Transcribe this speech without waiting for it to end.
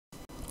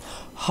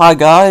Hi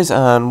guys,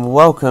 and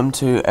welcome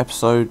to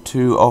episode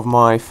 2 of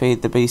my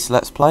Feed the Beast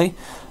Let's Play.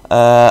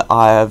 I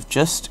have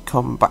just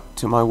come back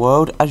to my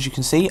world. As you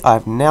can see,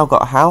 I've now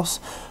got a house.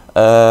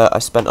 I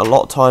spent a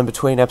lot of time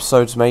between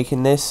episodes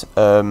making this.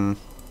 The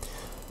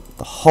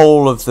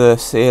whole of the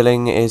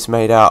ceiling is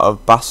made out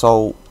of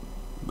basalt.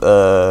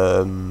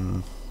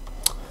 What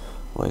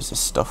is this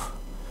stuff?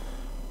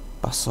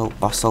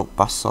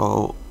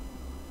 Basalt,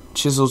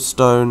 chiseled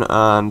stone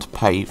and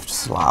paved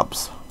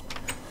slabs.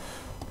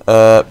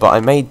 But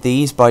I made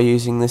these by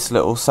using this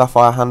little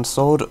sapphire hand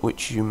sword,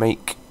 which you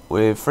make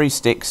with 3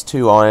 sticks,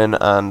 2 iron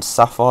and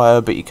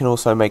sapphire, but you can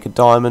also make a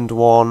diamond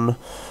one.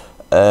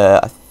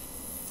 I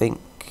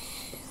think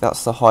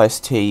that's the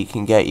highest tier you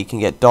can get. You can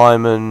get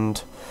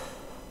diamond.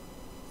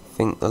 I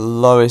think the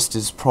lowest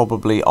is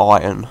probably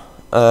iron.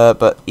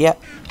 But yeah,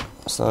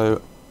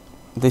 so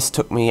this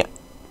took me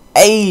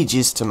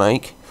ages to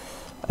make.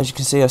 As you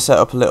can see, I set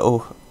up a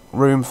little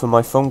room for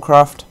my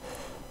Mystcraft.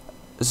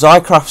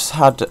 Xycraft's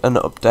had an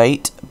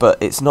update, but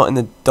it's not in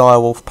the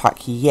Direwolf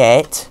pack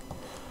yet,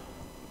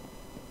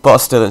 but I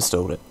still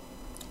installed it.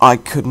 I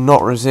could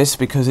not resist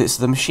because it's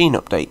the machine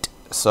update,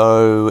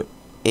 so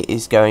it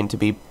is going to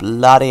be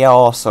bloody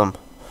awesome.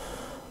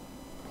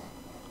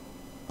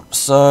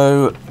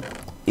 So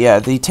yeah,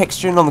 the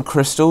texturing on the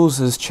crystals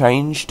has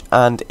changed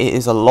and it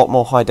is a lot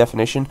more high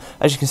definition.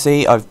 As you can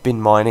see, I've been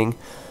mining,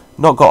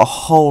 not got a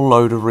whole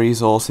load of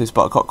resources,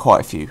 but I got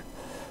quite a few.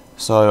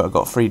 So I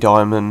got 3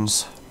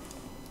 diamonds,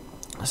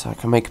 so I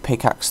can make a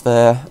pickaxe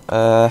there.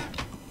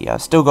 Yeah, I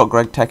still got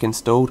Gregtech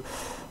installed.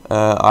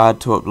 I had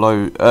to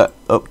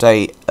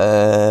update.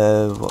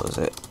 What was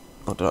it?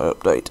 What did I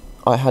update?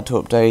 I had to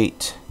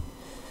update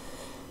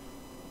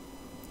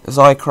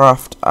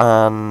Xycraft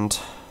and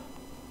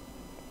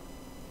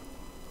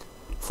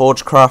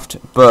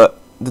Forgecraft, but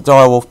the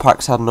Direwolf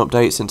packs had an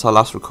update since I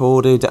last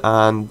recorded,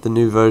 and the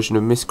new version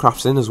of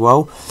Mystcraft's in as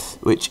well,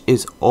 which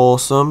is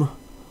awesome.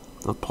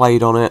 I've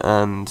played on it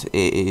and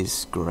it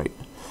is great.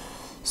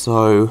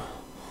 So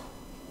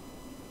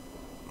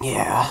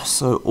yeah,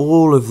 so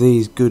all of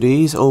these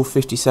goodies, all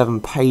 57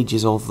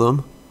 pages of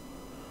them.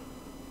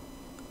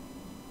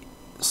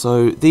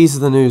 So these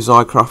are the new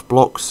Xycraft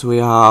blocks. We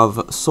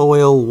have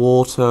soil,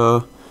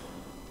 water,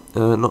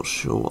 not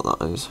sure what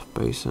that is,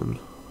 basin,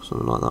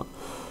 something like that.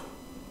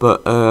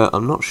 But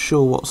I'm not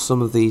sure what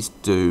some of these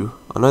do.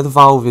 I know the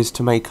valve is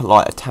to make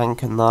like a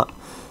tank and that.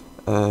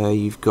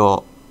 You've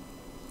got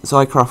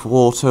Xycraft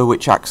water,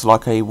 which acts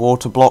like a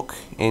water block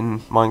in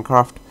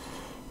Minecraft,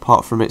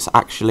 apart from it's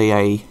actually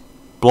a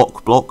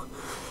block.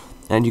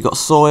 And you've got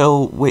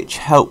soil, which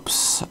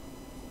helps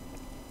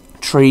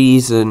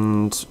trees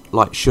and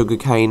like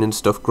sugarcane and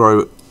stuff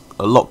grow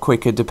a lot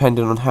quicker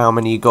depending on how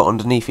many you got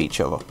underneath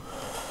each other.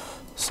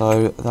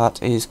 So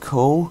that is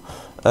cool.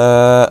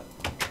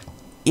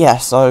 Yeah,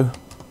 so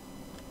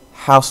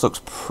house looks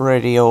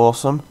pretty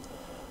awesome.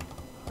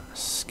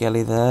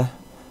 Skelly there.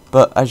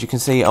 But as you can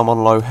see, I'm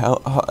on low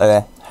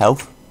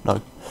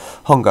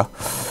hunger.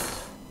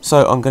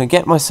 So I'm going to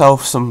get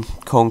myself some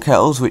corn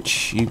kettles,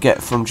 which you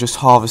get from just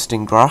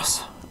harvesting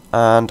grass,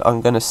 and I'm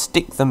going to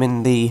stick them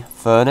in the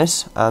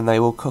furnace and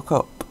they will cook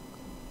up.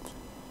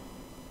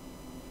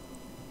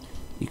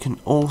 You can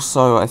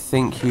also, I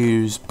think,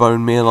 use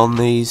bone meal on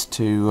these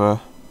to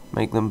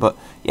make them, but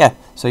yeah,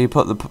 so you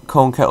put the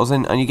corn kettles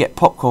in and you get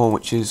popcorn,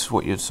 which is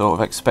what you'd sort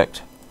of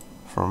expect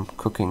from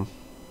cooking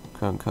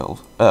corn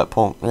kettles.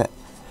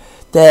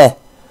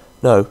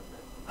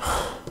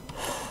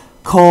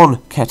 Corn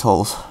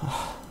kettles.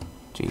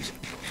 Jeez.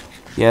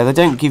 Yeah, they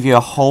don't give you a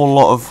whole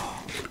lot of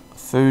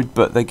food,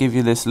 but they give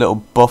you this little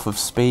buff of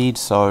speed,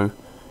 so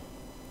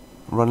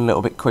run a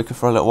little bit quicker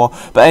for a little while.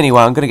 But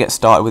anyway, I'm going to get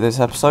started with this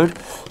episode.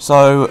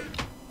 So,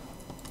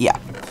 yeah.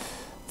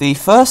 The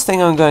first thing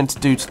I'm going to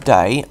do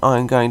today,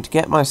 I'm going to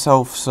get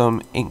myself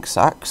some ink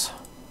sacks.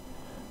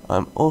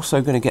 I'm also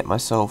going to get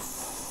myself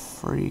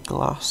 3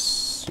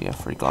 glass. Yeah,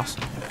 3 glass.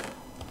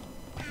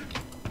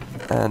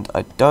 And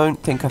I don't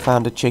think I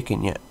found a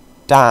chicken yet.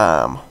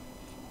 Damn.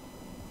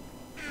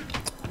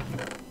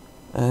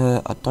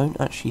 I don't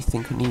actually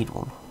think I need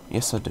one.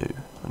 Yes, I do.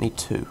 I need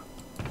 2.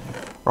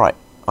 Right,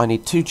 I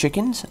need 2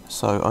 chickens,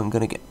 so I'm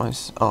gonna get my...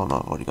 Oh no,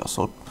 I've already got a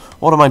sword.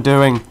 What am I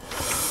doing?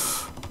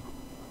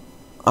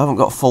 I haven't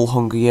got full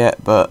hunger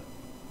yet, but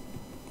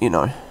you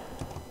know.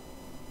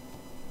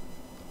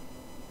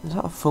 Is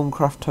that a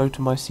Mystcraft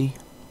totem I see?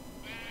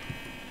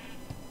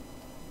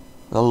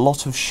 A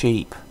lot of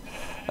sheep.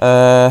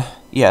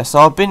 Yeah, so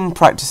I've been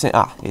practicing...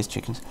 here's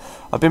chickens.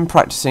 I've been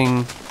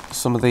practicing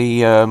some of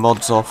the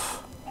mods off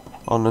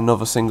on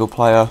another single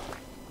player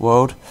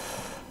world,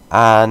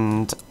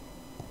 and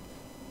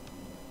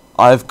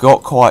I've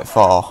got quite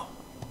far.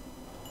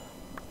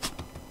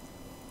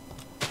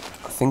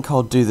 I think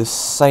I'll do the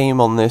same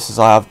on this as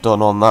I have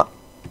done on that,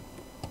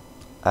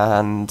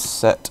 and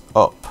set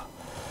up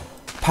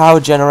power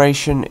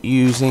generation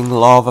using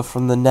lava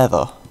from the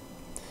nether.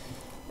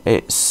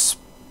 It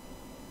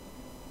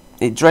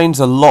drains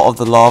a lot of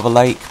the lava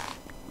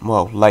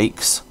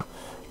lakes.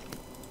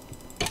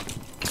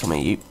 Come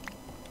here, you.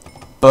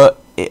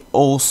 But it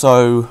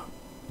also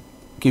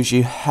gives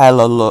you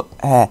hell of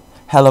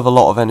a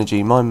lot of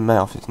energy. My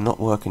mouth is not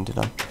working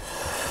today.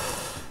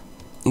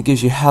 It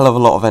gives you hell of a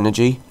lot of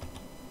energy.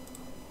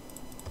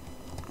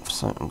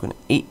 So I'm going to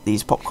eat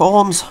these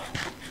popcorns.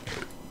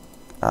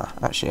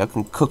 Actually I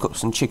can cook up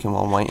some chicken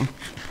while I'm waiting.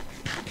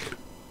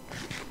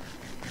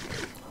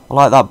 I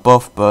like that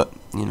buff, but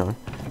you know.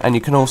 And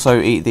you can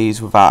also eat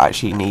these without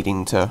actually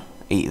needing to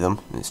eat them.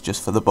 It's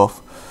just for the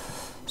buff.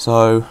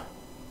 So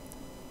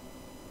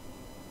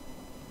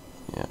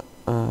yeah,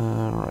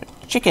 right,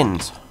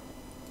 chickens.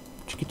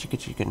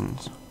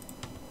 Chickens.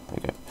 There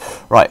we go.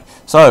 Right,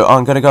 so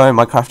I'm going to go in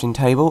my crafting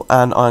table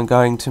and I'm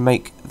going to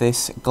make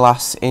this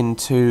glass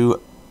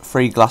into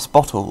 3 glass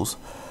bottles.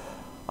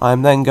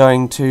 I'm then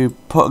going to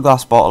put a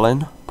glass bottle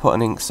in, put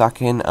an ink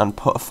sac in, and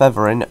put a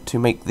feather in to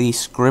make the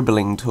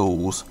scribbling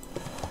tools.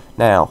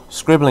 Now,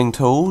 scribbling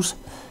tools,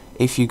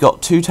 if you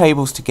got 2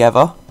 tables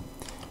together,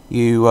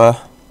 you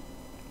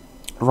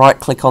right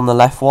click on the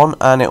left one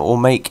and it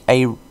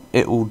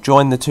will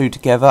join the 2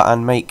 together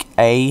and make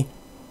a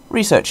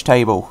research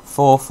table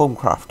for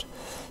Xycraft.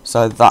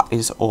 So that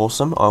is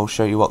awesome. I'll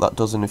show you what that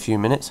does in a few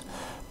minutes.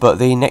 But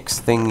the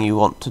next thing you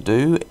want to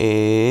do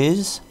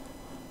is,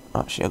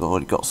 actually I've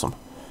already got some.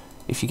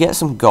 If you get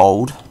some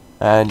gold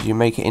and you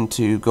make it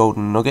into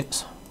golden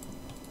nuggets,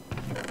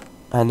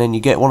 and then you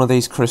get one of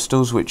these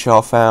crystals which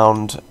are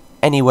found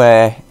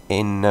anywhere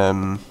in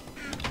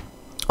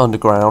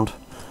underground,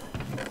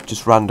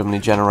 just randomly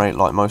generate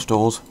like most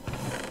ores.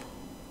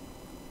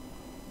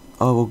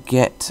 I will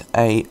get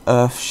a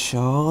earth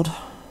shard.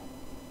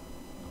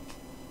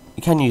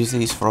 You can use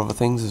these for other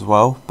things as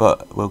well,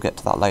 but we'll get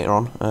to that later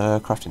on.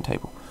 Crafting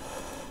table.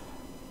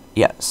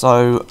 Yeah,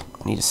 so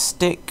I need a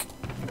stick.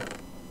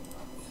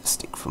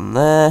 Stick from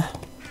there.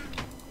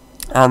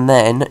 And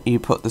then you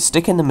put the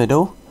stick in the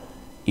middle,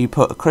 you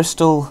put a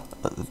crystal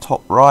at the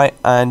top right,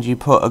 and you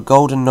put a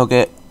golden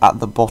nugget at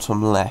the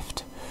bottom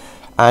left.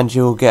 And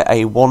you'll get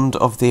a wand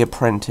of the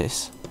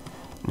apprentice.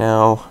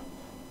 Now,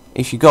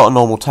 if you've got a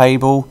normal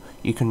table,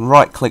 you can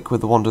right click with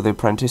the wand of the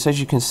apprentice.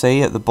 As you can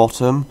see at the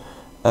bottom,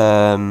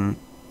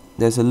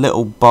 there's a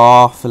little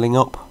bar filling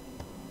up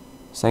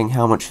saying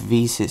how much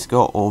V's it's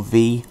got, or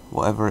V,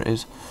 whatever it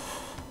is.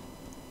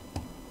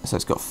 So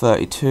it's got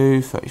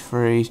 32,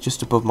 33,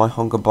 just above my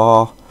hunger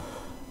bar.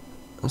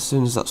 As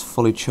soon as that's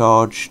fully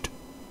charged,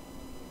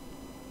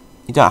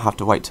 you don't have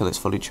to wait till it's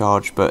fully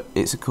charged, but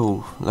it's a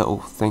cool little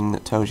thing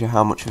that tells you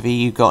how much V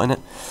you got in it.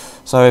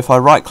 So if I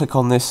right click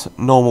on this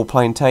normal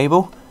plain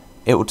table,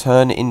 it will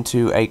turn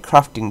into a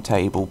crafting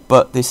table,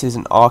 but this is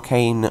an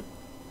arcane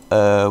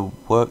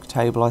work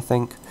table, I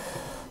think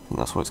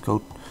that's what it's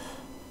called.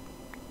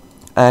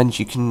 And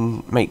you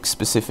can make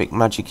specific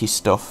magic-y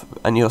stuff,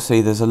 and you'll see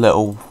there's a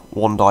little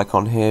wand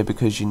icon here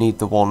because you need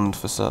the wand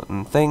for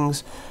certain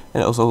things,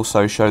 and it'll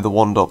also show the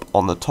wand up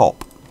on the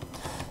top.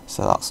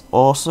 So that's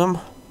awesome.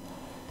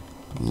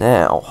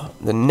 Now,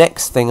 the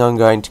next thing I'm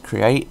going to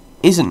create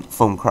isn't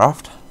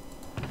Xycraft,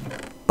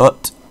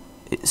 but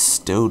it's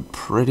still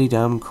pretty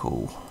damn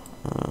cool.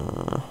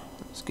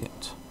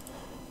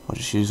 I'll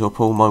just use up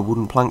all my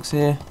wooden planks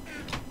here.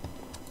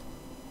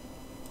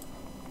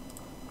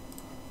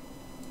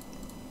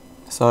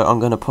 So I'm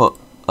going to put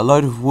a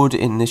load of wood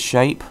in this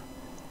shape,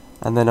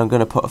 and then I'm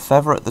going to put a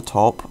feather at the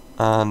top,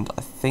 and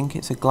I think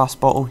it's a glass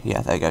bottle.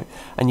 Yeah, there you go.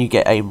 And you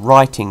get a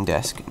writing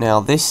desk. Now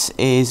this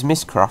is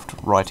Mystcraft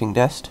writing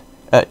desk,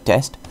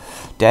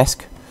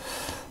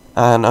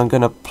 and I'm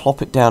going to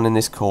plop it down in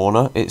this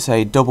corner. It's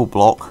a double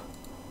block,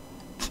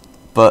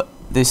 but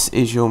this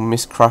is your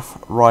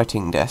Mystcraft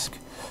writing desk.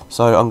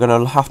 So I'm going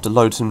to have to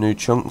load some new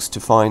chunks to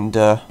find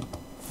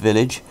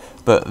village,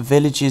 but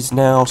villages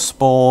now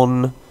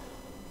spawn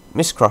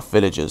Mystcraft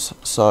villagers,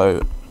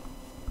 so,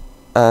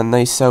 and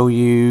they sell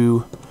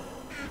you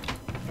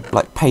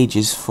like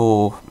pages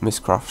for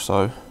Mystcraft,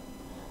 so a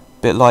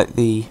bit like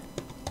the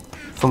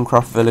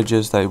Xycraft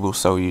villagers, they will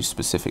sell you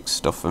specific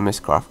stuff for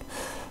Mystcraft.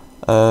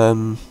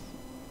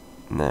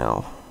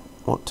 Now,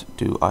 what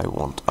do I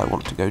want? I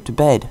want to go to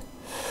bed,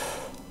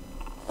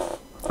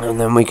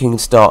 and then we can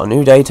start a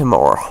new day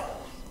tomorrow.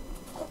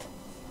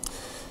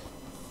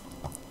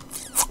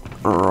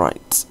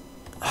 Right.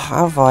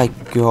 Have I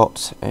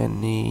got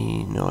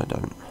any? No, I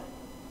don't.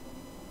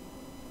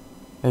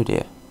 Oh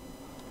dear.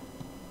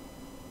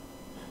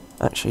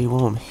 Actually,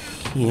 while I'm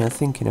here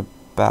thinking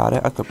about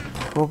it, I could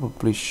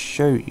probably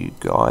show you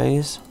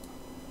guys.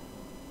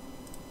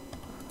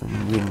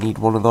 And we need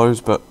one of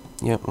those, but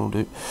yeah, we'll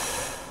do.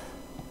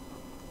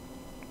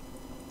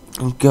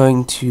 I'm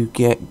going to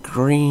get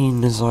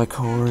green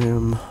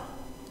Xycorium.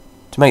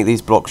 To make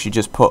these blocks, you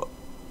just put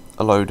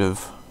a load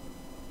of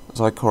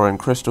Xycorium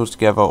crystals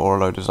together, or a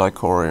load of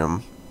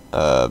Xycorium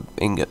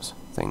ingots,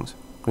 things.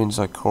 Green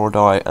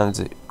Xycoridite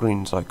and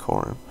green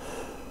Xycorium.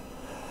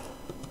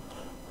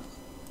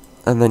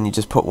 And then you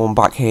just put one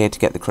back here to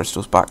get the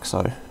crystals back,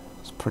 so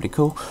it's pretty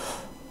cool.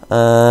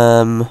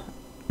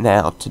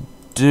 Now, to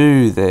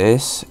do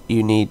this,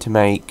 you need to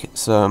make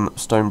some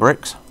stone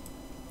bricks.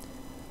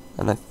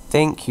 And I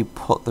think you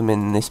put them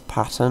in this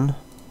pattern.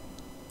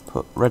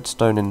 Put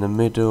redstone in the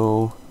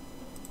middle,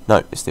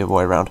 No, it's the other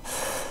way around.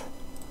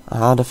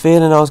 I had a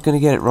feeling I was going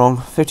to get it wrong.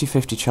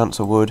 50-50 chance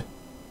of wood.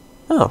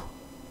 Oh.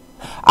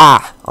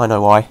 Ah! I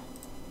know why.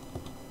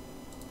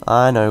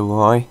 I know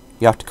why.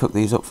 You have to cook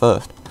these up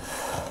first.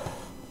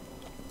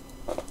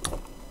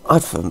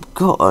 I'd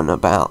forgotten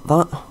about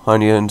that. I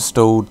only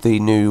installed the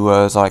new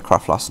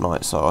Xycraft last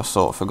night, so I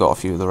sort of forgot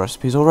a few of the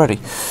recipes already.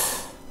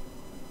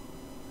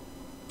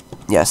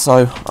 Yeah,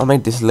 so I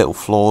made this little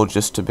floor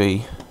just to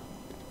be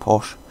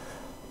posh.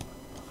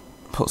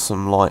 Put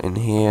some light in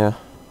here.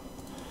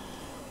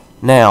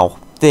 Now,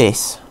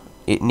 this,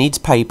 it needs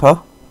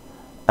paper,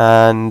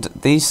 and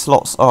these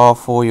slots are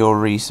for your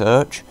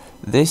research.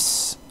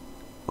 This,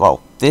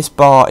 well, this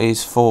bar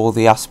is for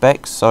the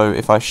aspects, so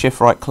if I shift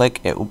right click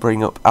it will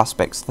bring up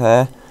aspects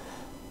there.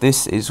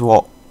 This is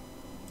what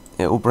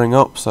it will bring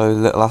up, so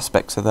little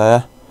aspects are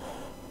there.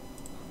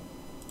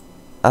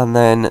 And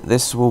then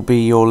this will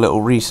be your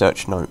little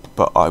research note,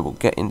 but I will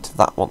get into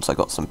that once I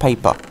got some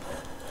paper.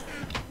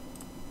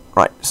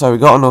 Right, so we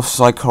got enough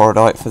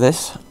Xycraft for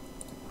this.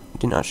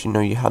 Didn't actually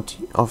know you had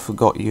to, I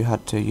forgot you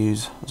had to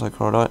use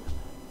Xycraft.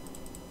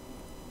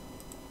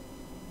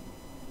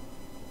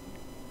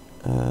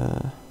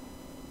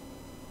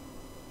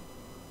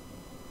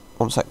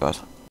 One sec, guys.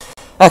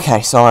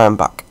 Okay, so I am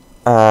back.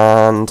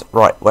 And,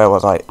 right, where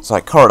was I?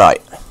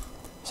 Xycraft.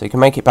 So you can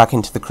make it back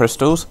into the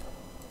crystals,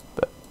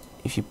 but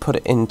if you put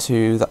it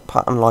into that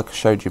pattern like I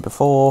showed you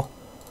before,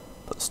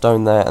 put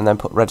stone there and then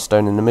put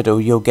redstone in the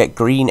middle, you'll get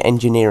green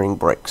engineering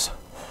bricks.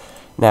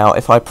 Now,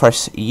 if I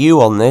press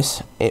U on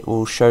this, it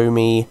will show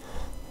me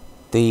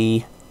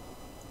the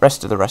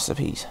rest of the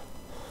recipes.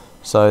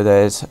 So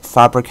there's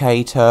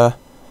fabricator,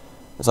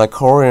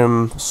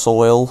 Xycorium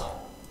soil,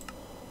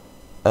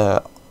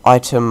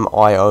 item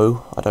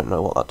IO, I don't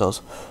know what that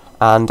does,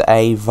 and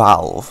a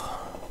valve.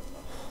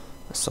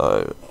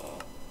 So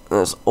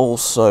there's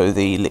also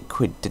the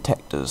liquid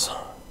detectors.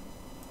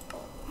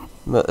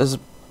 But there's a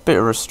bit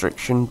of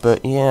restriction,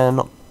 but yeah,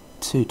 not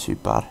too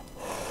bad.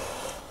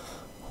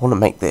 I want to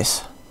make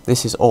this.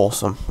 This is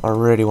awesome. I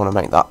really want to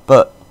make that,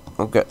 but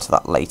I'll get to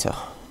that later.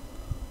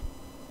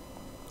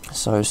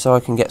 So I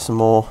can get some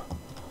more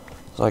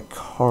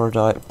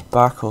Xycraft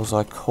back, or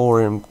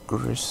Xycorium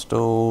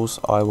crystals,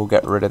 I will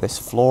get rid of this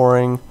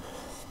flooring,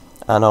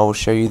 and I will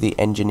show you the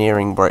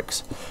engineering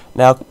bricks.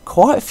 Now,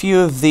 quite a few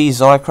of the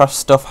Xycraft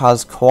stuff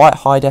has quite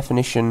high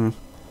definition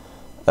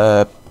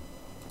art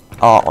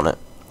on it.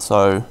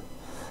 So,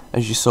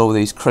 as you saw with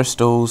these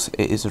crystals,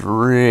 it is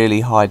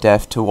really high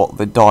def to what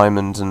the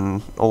diamonds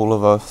and all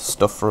of the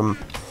stuff from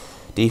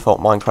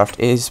default Minecraft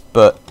is,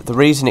 but the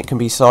reason it can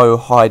be so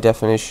high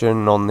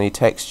definition on the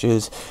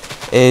textures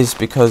is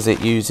because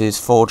it uses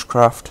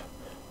Forgecraft.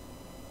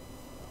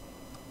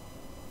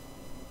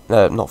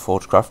 Not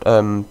Forgecraft,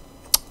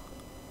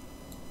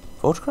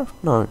 Forgecraft?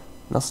 No,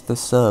 that's the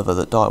server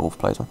that Direwolf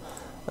plays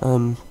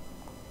on.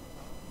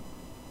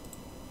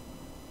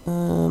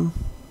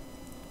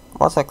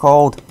 What's that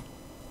called?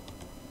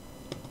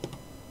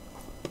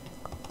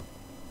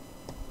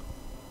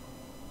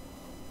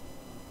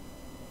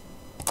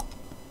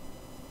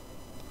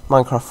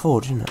 Minecraft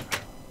Forge, isn't it?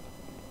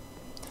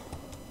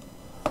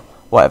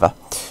 Whatever.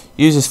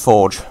 Uses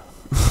Forge.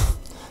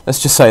 Let's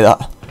just say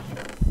that.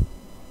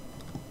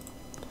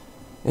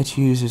 It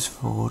uses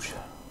Forge.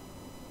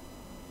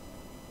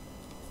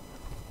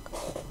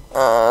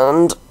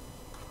 And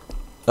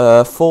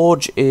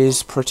Forge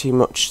is pretty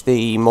much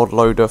the mod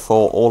loader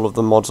for all of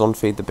the mods on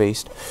Feed the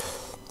Beast.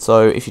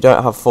 So if you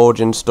don't have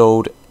Forge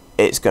installed,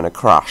 it's going to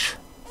crash.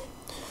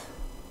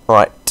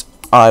 Right.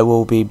 I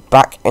will be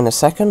back in a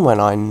second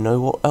when I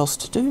know what else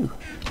to do.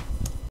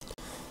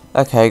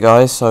 Okay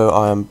guys, so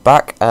I am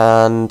back,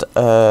 and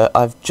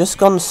I've just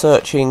gone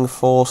searching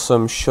for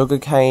some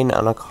sugarcane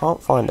and I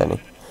can't find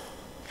any.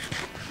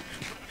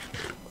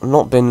 I've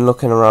not been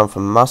looking around for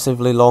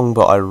massively long,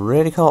 but I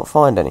really can't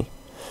find any.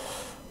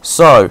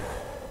 So,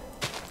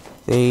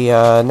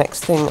 the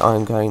next thing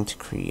I'm going to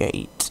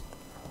create,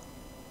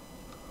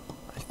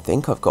 I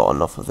think I've got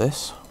enough of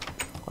this.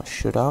 I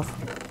should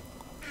have.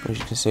 As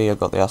you can see, I've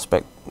got the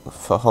aspect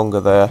for hunger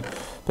there.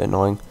 Bit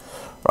annoying.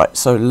 Right,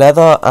 so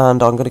leather,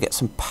 and I'm going to get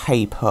some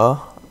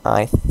paper.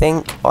 I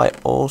think I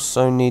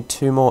also need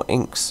 2 more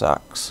ink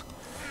sacs.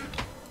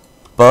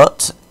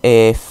 But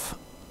if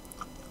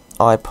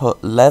I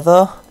put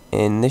leather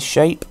in this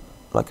shape,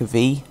 like a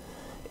V,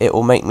 it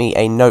will make me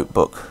a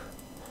notebook.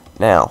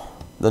 Now,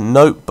 the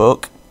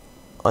notebook,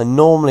 I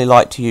normally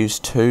like to use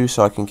 2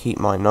 so I can keep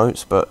my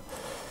notes, but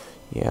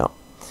yeah.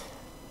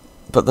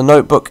 But the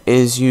notebook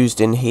is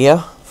used in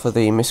here for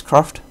the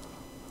Mystcraft,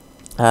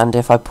 and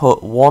if I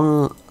put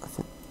one,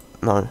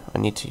 no, I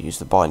need to use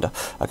the binder.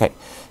 Okay,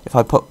 if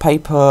I put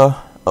paper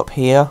up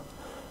here,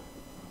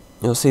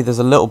 you'll see there's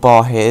a little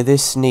bar here.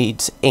 This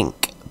needs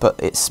ink, but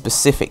it's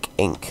specific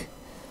ink.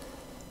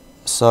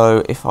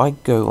 So if I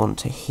go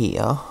onto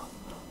here,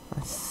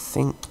 I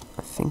think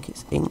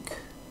it's ink.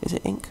 Is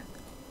it ink?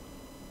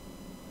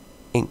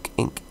 Ink.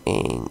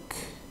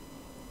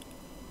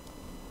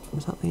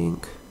 Was that the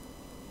ink?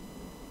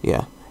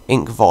 Yeah,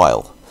 ink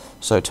vial.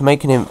 So to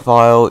make an ink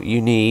vial,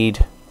 you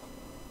need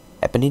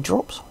ebony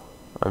drops.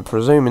 I'm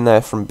presuming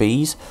they're from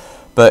bees.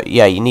 But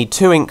yeah, you need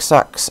 2 ink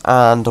sacs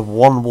and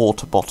 1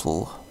 water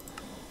bottle.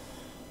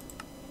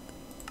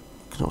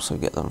 You can also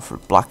get them for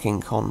black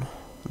ink on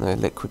the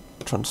liquid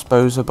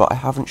transposer, but I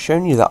haven't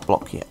shown you that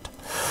block yet.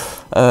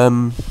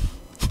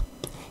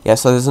 Yeah,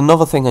 so there's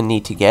another thing I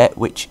need to get,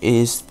 which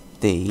is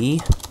I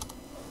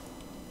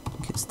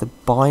think it's the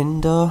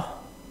binder.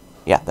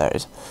 Yeah, there it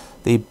is.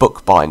 The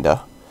book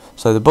binder.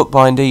 So the book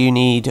binder, you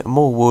need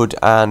more wood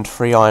and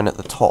 3 iron at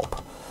the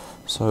top.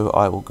 So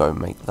I will go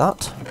make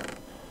that.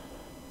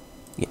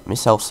 Get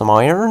myself some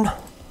iron.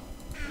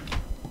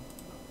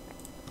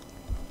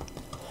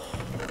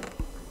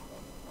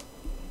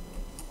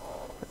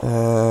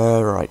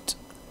 Right.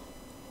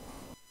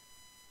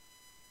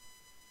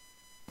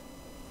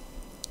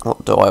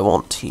 What do I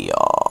want here?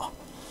 I'm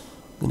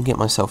going to get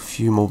myself a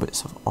few more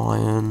bits of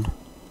iron.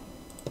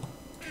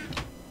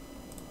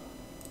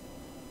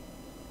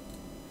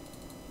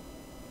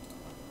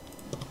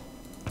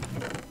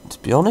 To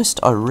be honest,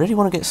 I really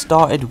want to get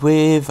started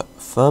with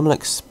thermal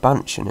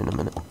expansion in a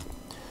minute.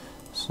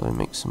 So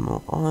make some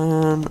more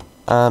iron,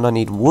 and I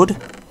need wood.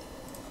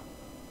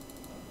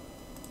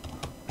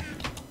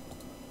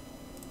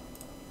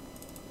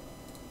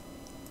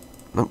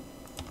 Nope,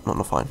 not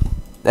enough iron.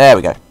 There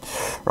we go.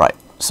 Right,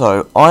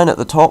 so iron at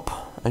the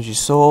top, as you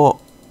saw,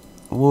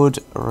 wood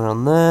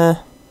around there,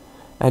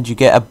 and you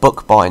get a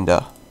book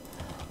binder.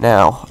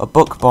 Now, a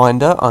book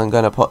binder I'm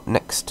going to put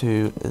next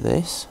to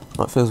this.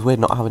 Oh, it feels weird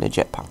not having a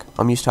jetpack.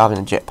 I'm used to having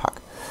a jetpack.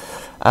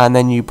 And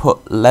then you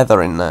put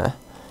leather in there.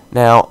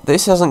 Now,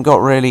 this hasn't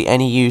got really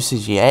any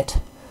uses yet,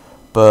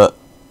 but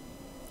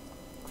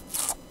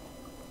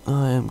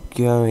I am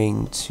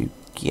going to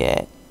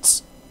get,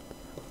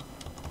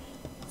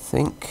 I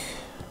think,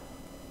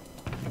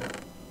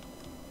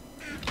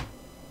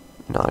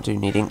 no, I do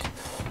need ink.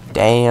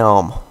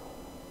 Damn.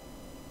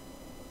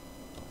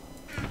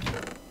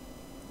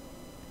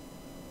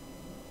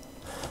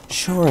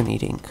 Sure, I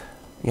need ink.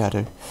 Yeah, I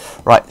do.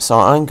 Right, so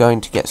I'm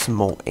going to get some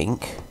more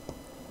ink.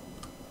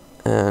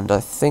 And I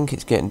think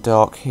it's getting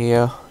dark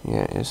here.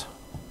 Yeah, it is.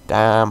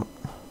 Damn.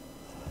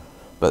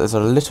 But there's a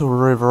little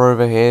river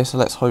over here, so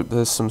let's hope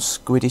there's some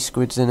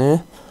squids in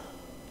here.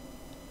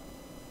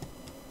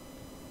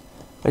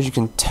 As you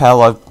can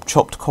tell, I've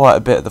chopped quite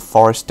a bit of the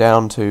forest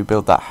down to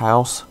build that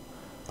house.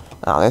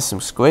 Ah, there's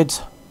some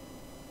squids.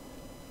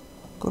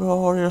 Good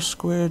on your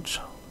squids.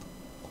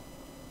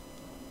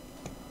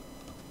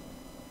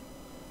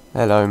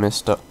 Hello,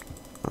 mister.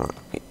 Right,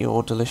 get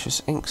your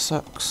delicious ink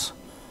sacs.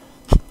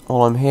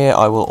 While I'm here,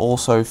 I will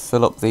also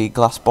fill up the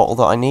glass bottle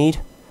that I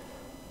need.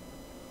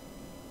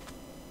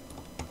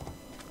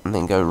 And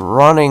then go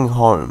running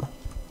home.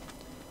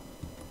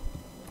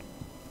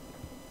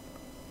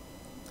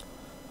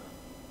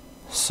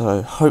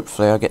 So,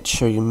 hopefully I get to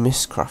show you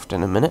Mystcraft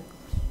in a minute.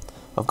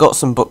 I've got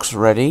some books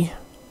ready,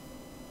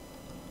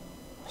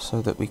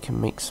 so that we can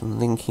make some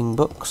linking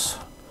books.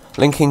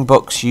 Linking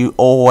books you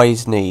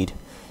always need.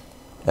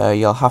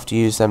 You'll have to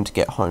use them to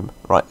get home.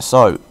 Right,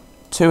 so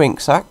 2 ink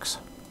sacs.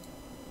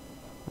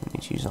 I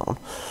need to use that one.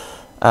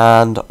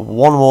 And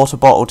 1 water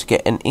bottle to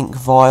get an ink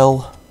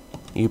vial.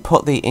 You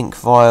put the ink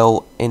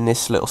vial in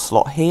this little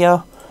slot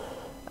here,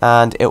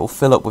 and it will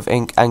fill up with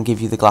ink and give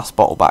you the glass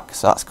bottle back.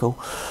 So that's cool.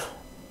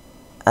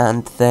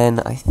 And then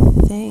I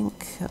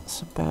think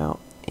that's about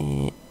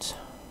it.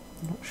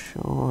 I'm not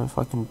sure if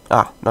I can.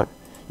 Ah, no,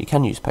 you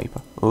can use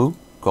paper. Ooh,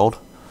 gold.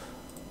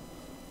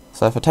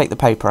 So if I take the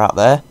paper out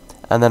there,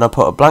 and then I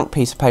put a blank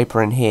piece of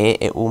paper in here,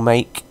 it will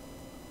make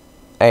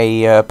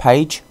a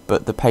page,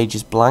 but the page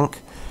is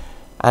blank,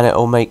 and it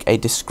will make a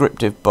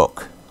descriptive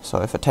book.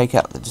 So if I take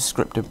out the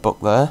descriptive book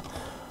there,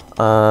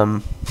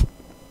 I'm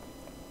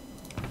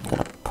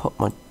gonna put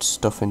my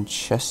stuff in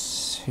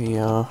chests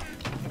here.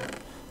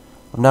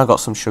 I've now got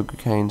some sugar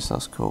canes,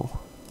 that's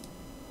cool.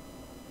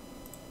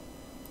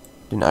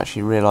 Didn't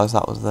actually realise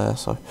that was there,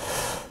 so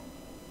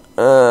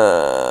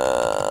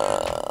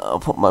I'll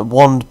put my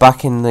wand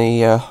back in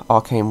the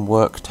arcane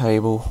work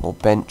table or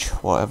bench,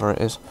 whatever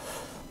it is,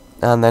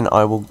 and then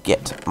I will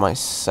get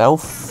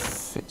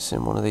myself, it's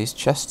in one of these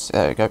chests,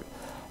 there we go,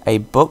 a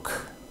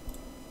book.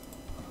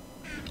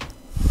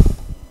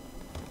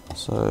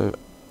 So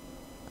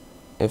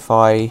if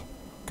I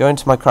go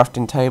into my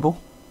crafting table,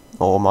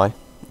 or my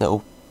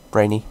little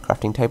brainy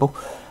crafting table,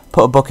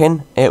 put a book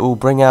in, it will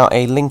bring out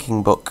a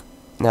linking book.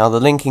 Now the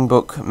linking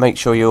book, make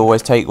sure you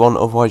always take one,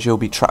 otherwise you'll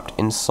be trapped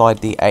inside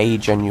the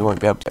age and you won't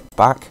be able to get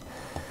back.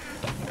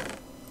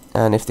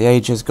 And if the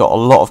age has got a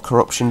lot of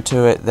corruption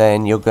to it,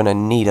 then you're going to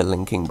need a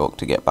linking book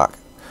to get back.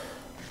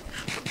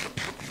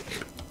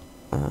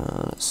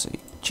 Let's see,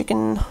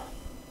 chicken.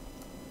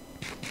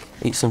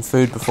 Eat some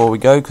food before we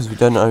go, because we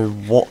don't know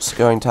what's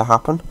going to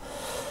happen.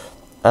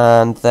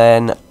 And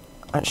then,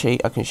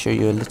 actually, I can show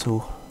you a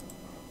little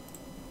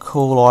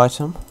cool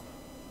item.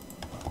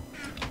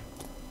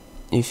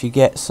 If you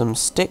get some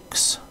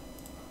sticks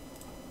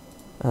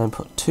and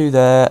put 2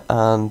 there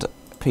and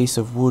a piece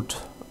of wood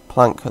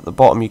plank at the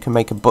bottom, you can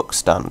make a book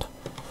stand.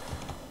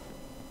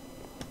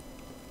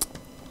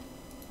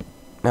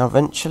 Now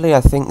eventually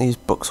I think these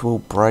books will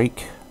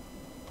break,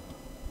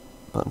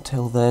 but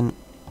until then,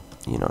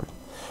 you know.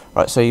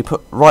 Right, so you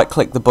right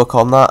click the book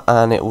on that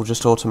and it will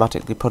just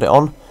automatically put it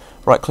on.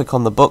 Right click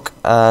on the book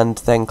and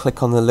then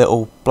click on the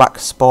little black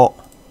spot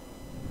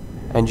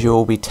and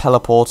you'll be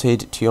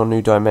teleported to your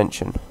new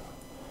dimension.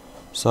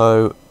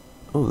 So,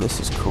 oh, this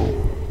is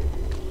cool.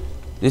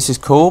 This is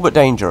cool but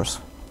dangerous.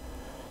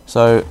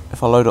 So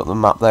if I load up the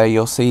map there,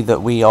 you'll see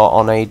that we are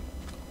on a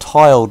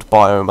tiled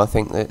biome, I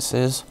think this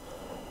is.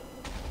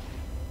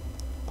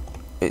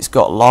 It's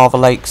got lava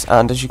lakes,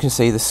 and as you can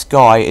see the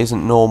sky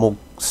isn't normal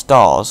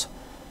stars,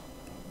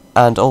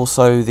 and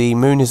also the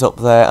moon is up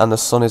there and the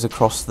sun is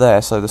across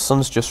there, so the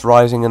sun's just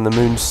rising and the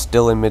moon's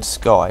still in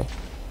mid-sky,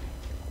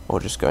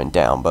 or just going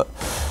down. But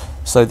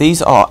so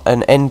these are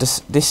an ender,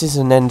 this is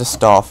an ender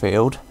star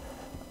field.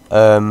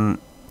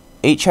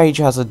 Each age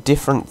has a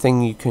different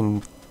thing you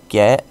can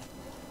get,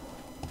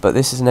 but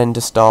this is an ender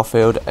star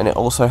field, and it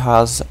also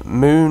has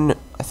moon,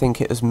 I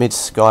think it was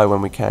mid-sky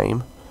when we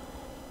came,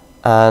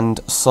 and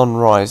sun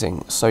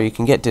rising, so you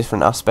can get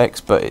different aspects,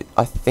 but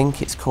I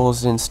think it's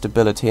caused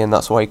instability and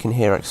that's why you can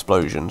hear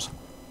explosions.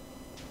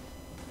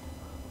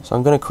 So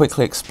I'm going to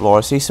quickly explore.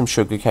 I see some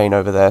sugarcane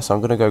over there, so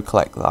I'm going to go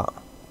collect that.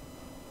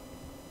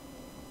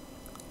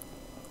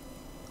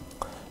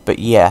 But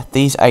yeah,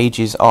 these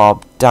ages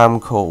are damn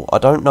cool. I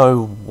don't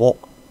know what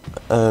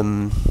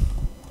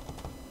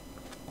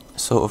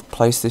sort of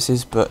place this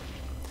is, but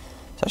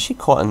it's actually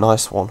quite a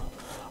nice one.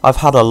 I've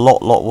had a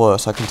lot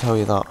worse, I can tell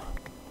you that.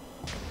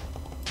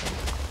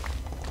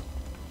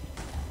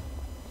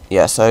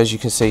 Yeah, so as you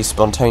can see,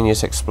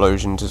 spontaneous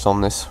explosions is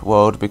on this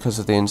world because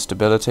of the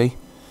instability.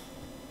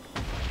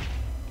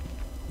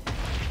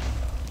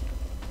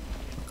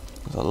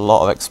 There's a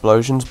lot of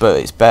explosions, but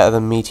it's better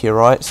than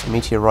meteorites.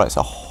 Meteorites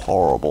are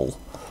horrible.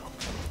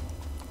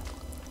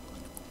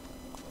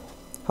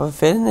 I have a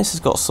feeling this has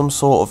got some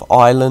sort of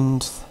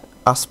island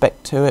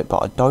aspect to it,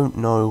 but I don't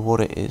know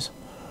what it is.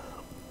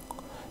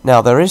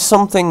 Now, there is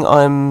something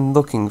I'm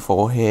looking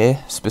for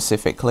here,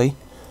 specifically.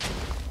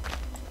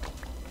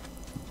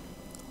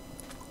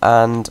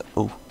 And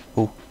oh,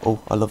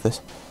 I love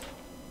this.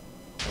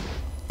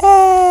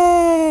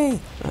 Hey!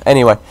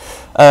 Anyway,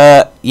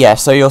 yeah,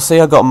 so you'll see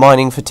I got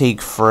mining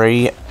fatigue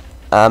 3,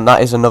 and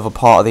that is another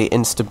part of the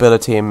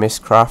instability in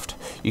Mystcraft.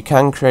 You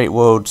can create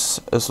worlds,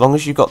 as long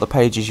as you've got the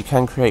pages, you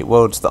can create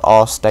worlds that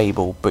are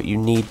stable, but you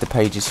need the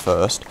pages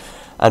first.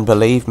 And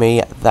believe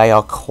me, they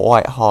are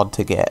quite hard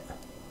to get,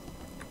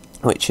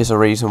 which is a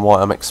reason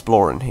why I'm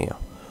exploring here.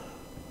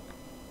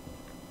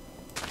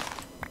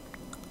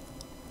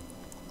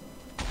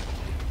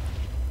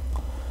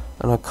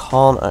 And I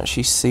can't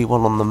actually see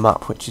one on the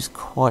map, which is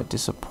quite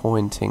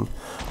disappointing.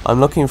 I'm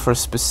looking for a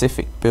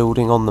specific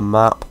building on the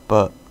map,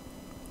 but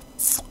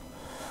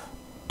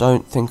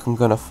don't think I'm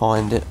gonna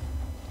find it.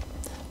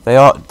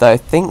 I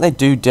think they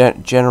do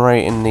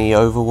generate in the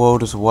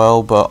overworld as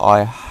well, but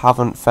I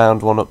haven't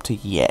found one up to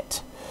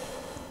yet.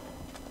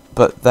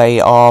 But they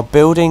are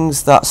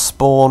buildings that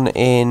spawn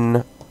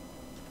in.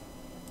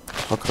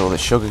 Look at all this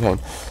sugarcane.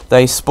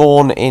 They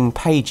spawn in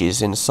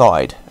pages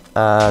inside,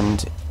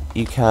 and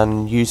you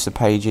can use the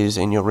pages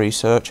in your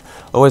research.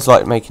 I always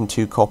like making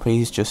 2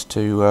 copies just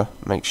to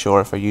make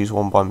sure if I use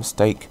one by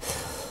mistake,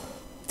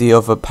 the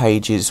other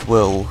pages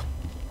will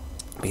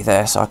be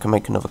there so I can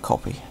make another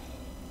copy.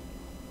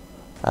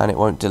 And it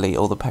won't delete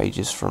all the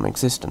pages from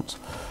existence.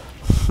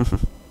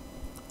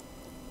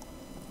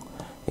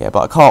 Yeah,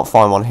 but I can't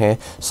find one here,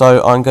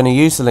 so I'm going to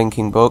use the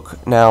linking book.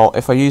 Now,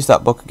 if I use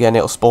that book again,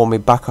 it'll spawn me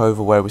back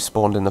over where we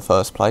spawned in the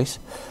first place.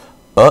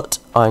 But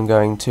I'm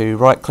going to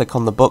right click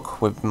on the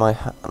book with my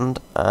hand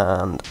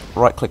and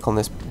right click on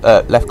this,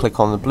 left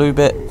click on the blue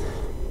bit,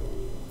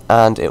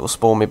 and it will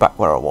spawn me back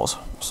where I was.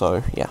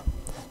 So yeah,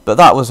 but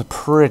that was a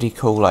pretty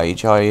cool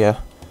age. I'm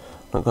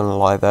not gonna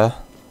lie there.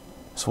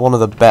 It's one of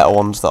the better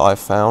ones that I've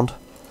found.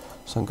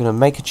 So I'm gonna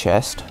make a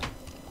chest,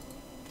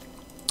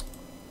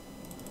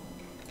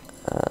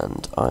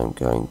 and I'm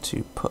going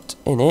to put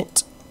in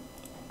it.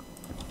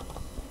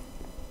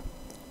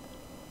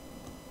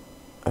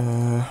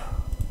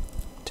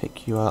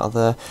 Take you out of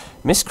there.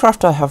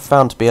 Mystcraft I have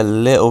found to be a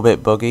little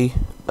bit buggy.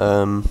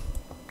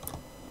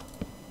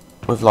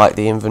 With like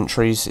the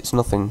inventories, it's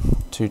nothing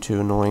too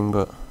annoying,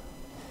 but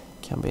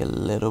can be a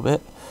little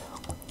bit.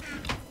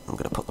 I'm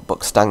going to put the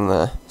book stand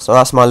there. So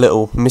that's my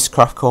little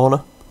Mystcraft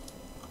corner.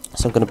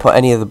 So I'm going to put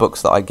any of the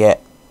books that I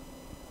get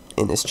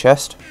in this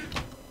chest.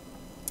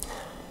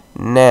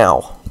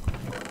 Now,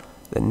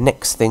 the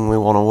next thing we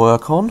want to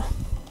work on,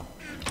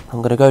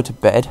 I'm going to go to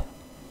bed.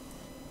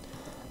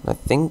 I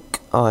think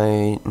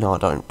no, I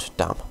don't.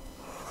 Damn.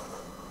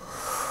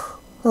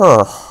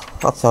 Oh,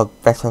 that's a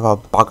bit of a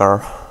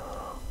bugger.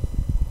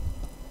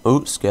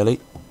 Oh, Skelly.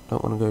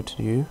 Don't want to go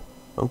to you.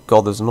 Oh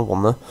god, there's another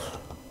one there.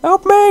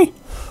 Help me!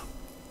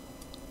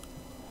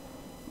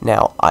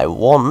 Now, I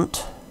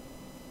want...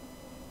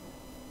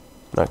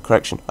 No,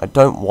 correction. I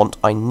don't want,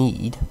 I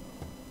need...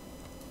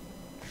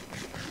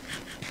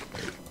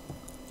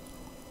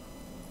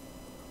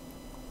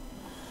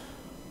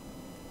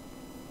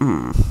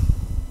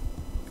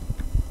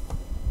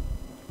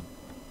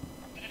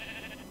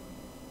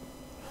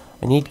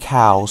 I need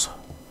cows.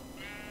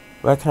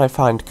 Where can I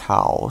find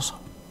cows?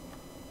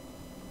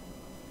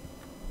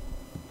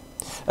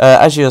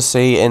 As you'll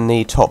see in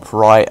the top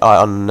right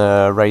on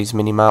Ray's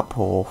minimap,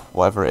 or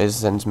whatever it is,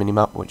 Zen's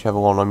minimap, whichever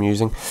one I'm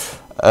using.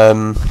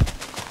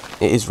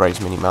 It is Ray's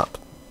minimap,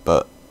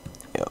 but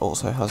it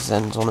also has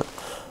Zen's on it.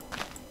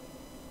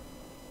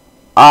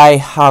 I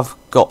have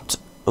got...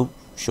 oh,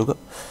 sugar.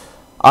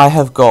 I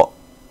have got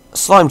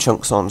slime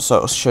chunks on, so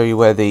it'll show you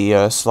where the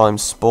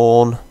slimes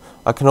spawn.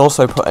 I can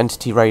also put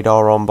entity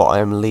radar on, but I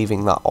am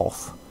leaving that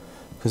off,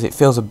 because it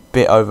feels a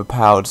bit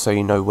overpowered, so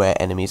you know where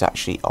enemies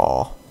actually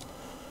are.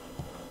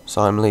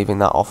 So I'm leaving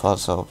that off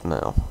as of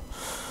now.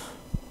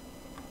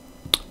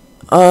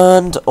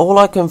 And all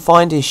I can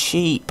find is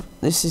sheep.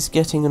 This is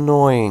getting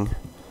annoying.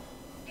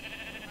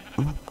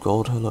 Oh,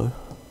 God, hello.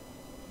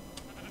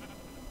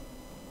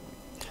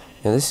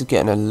 Yeah, this is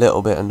getting a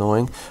little bit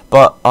annoying.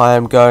 But I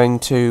am going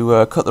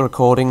to cut the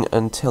recording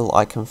until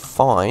I can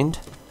find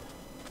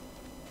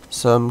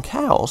some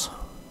cows.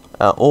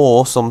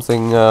 Or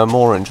something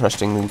more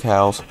interesting than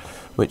cows,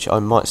 which I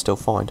might still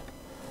find.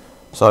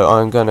 So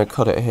I'm going to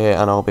cut it here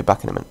and I'll be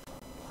back in a minute.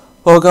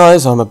 Well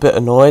guys, I'm a bit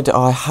annoyed.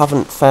 I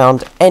haven't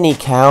found any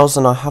cows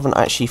and I haven't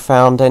actually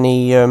found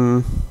any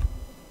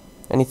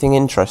anything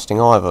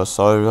interesting either,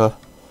 so a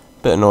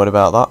bit annoyed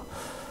about that.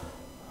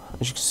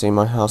 As you can see,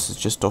 my house is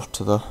just off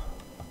to the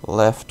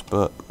left,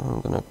 but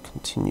I'm going to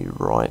continue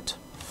right.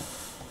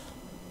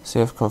 See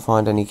if I can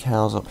find any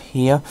cows up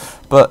here.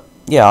 But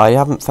yeah, I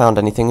haven't found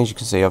anything. As you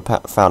can see, I've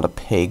found a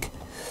pig.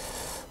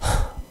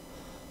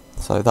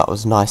 So that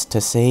was nice to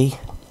see.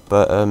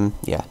 But,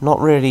 yeah,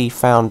 not really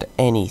found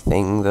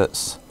anything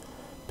that's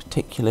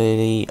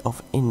particularly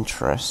of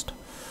interest.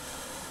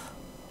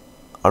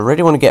 I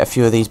really want to get a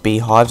few of these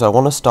beehives. I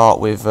want to start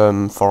with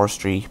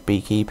forestry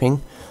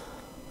beekeeping.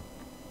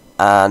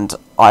 And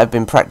I've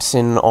been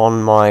practicing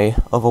on my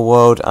other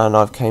world, and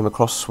I've came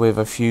across with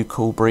a few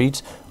cool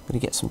breeds. I'm going to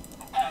get some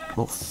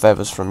more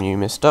feathers from you,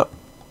 mister.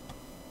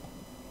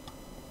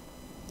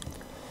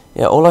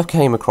 Yeah, all I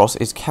came across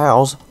is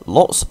cows,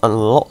 lots and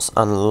lots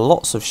and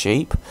lots of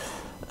sheep.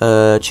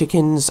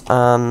 Chickens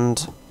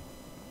and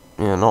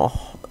yeah,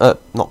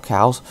 not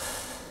cows.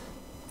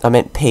 I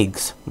meant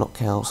pigs, not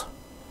cows.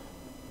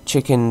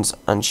 Chickens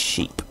and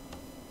sheep.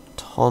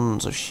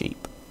 Tons of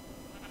sheep.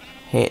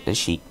 Hit the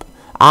sheep.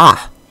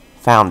 Ah,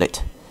 found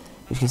it.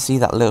 You can see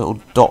that little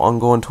dot I'm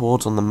going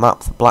towards on the map,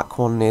 the black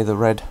one near the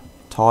red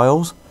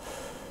tiles.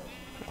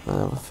 I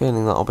have a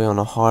feeling that'll be on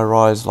a high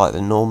rise like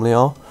they normally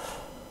are.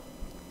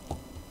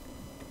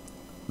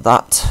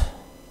 That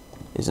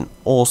is an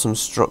awesome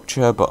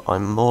structure, but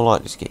I'm more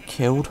likely to get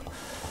killed.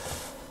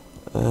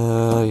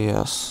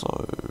 Yeah, so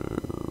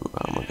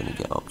how am I going to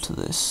get up to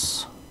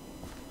this?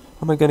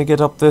 How am I going to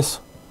get up this?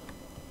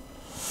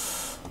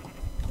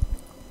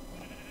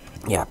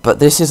 Yeah, but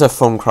this is a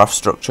Mystcraft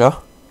structure.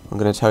 I'm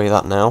going to tell you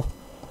that now.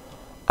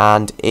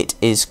 And it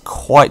is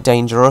quite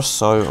dangerous,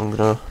 so I'm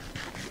going to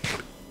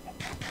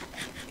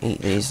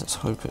eat these. Let's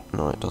hope it...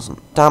 no, it doesn't.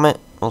 Damn it!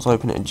 I was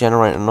hoping it would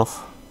generate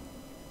enough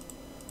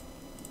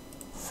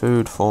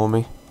food for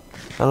me.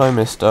 Hello,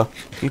 mister.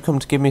 You come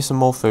to give me some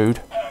more food?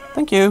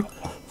 Thank you.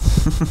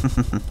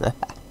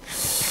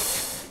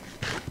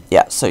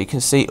 Yeah, so you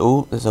can see...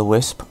 oh, there's a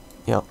wisp.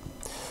 Yeah.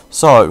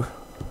 So,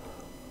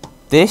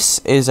 this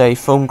is a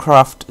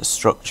Mystcraft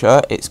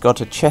structure. It's got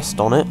a chest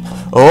on it.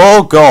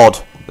 Oh,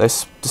 God! They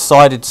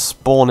decided to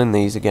spawn in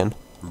these again.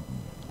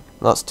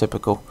 That's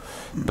typical.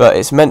 But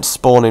it's meant to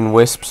spawn in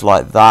wisps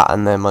like that,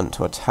 and they're meant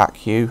to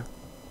attack you.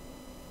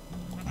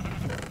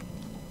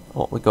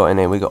 What we got in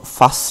here? We got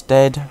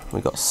fasted, we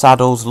got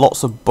saddles,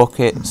 lots of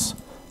buckets,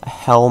 a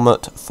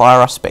helmet,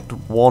 fire aspect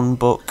 1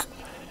 book,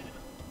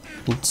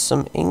 and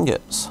some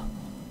ingots.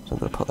 So I'm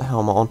going to put the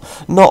helmet on.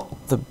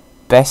 Not the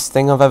best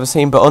thing I've ever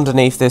seen, but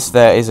underneath this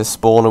there is a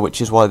spawner,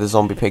 which is why the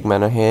zombie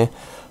pigmen are here.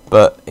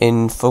 But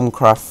in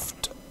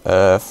Mystcraft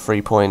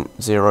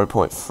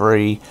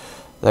 3.0.3,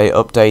 they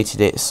updated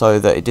it so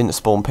that it didn't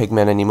spawn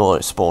pigmen anymore,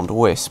 it spawned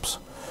wisps.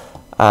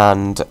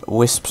 And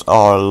wisps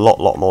are a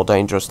lot more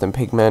dangerous than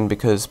pigmen,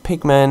 because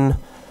pigmen,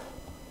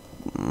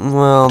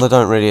 well, they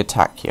don't really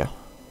attack you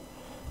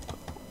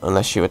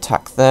unless you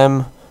attack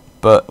them,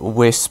 but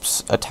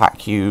wisps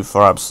attack you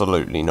for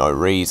absolutely no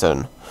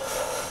reason.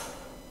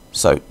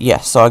 So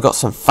yeah, so I got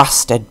some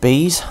fasted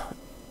bees,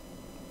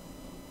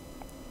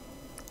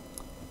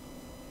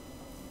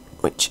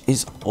 which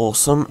is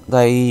awesome.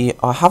 I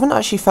haven't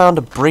actually found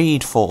a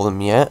breed for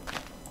them yet.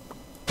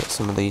 Get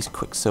some of these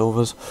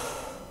quicksilvers.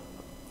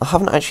 I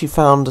haven't actually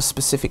found a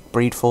specific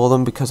breed for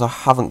them because I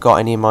haven't got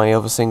any in my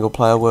other single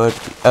player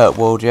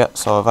world yet,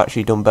 so I've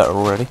actually done better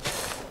already.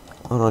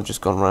 And I've just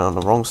gone around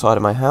the wrong side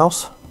of my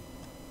house.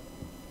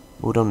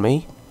 Well done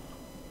me.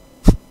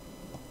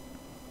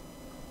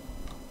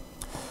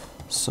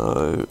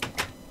 So,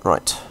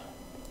 right.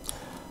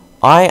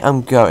 I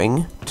am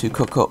going to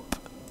cook up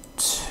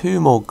 2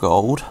 more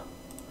gold,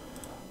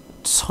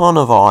 a ton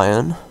of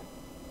iron.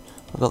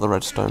 I've got the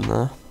redstone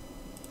there.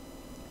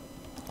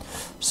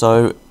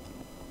 So,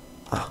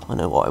 I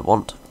know what I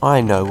want.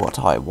 I know what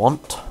I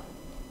want.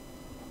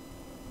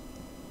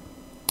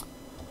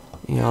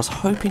 Yeah, I was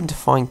hoping to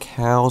find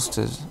cows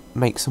to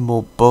make some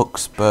more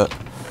books, but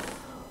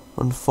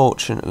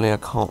unfortunately I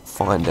can't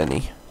find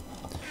any.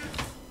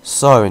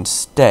 So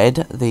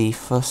instead, the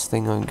first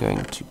thing I'm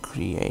going to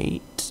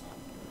create...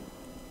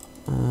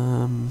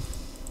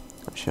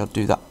 actually, I'll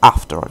do that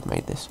after I've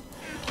made this.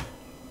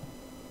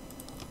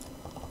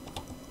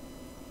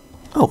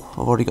 Oh,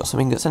 I've already got some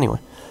ingots anyway.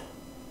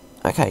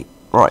 Okay,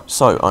 right,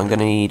 so I'm going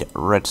to need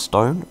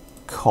redstone,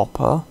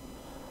 copper.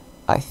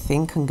 I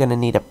think I'm going to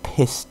need a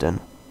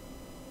piston.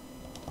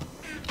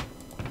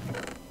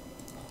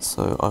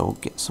 So I will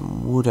get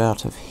some wood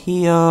out of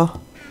here. Oh,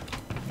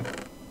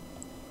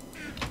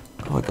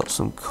 I got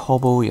some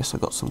cobble. Yes, I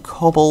got some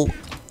cobble.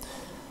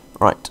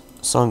 Right,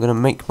 so I'm going to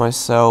make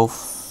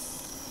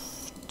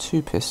myself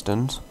 2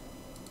 pistons.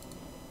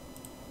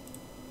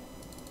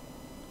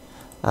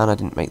 And I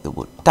didn't make the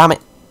wood. Damn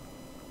it!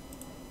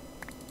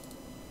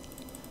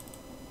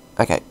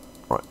 Okay,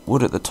 right,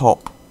 wood at the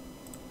top.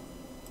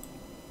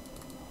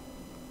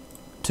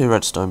 2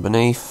 redstone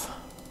beneath.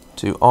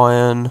 2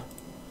 iron.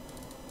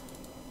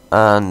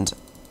 And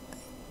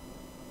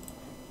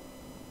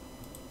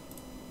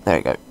there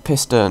we go,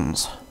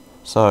 pistons.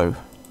 So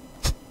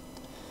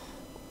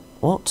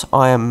what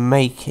I am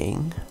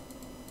making,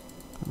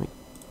 I'll make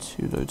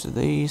 2 loads of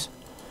these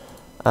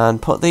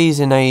and put these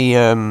in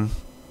a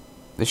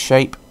the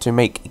shape to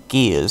make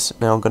gears.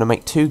 Now I'm going to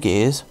make 2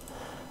 gears,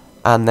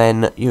 and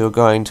then you're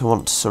going to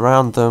want to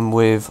surround them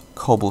with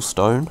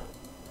cobblestone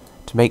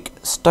to make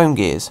stone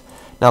gears.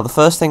 Now the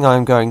first thing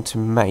I'm going to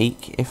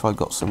make, if I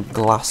got some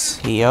glass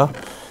here,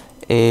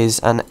 is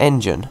an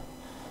engine.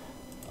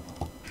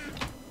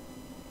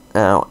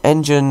 Now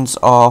engines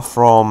are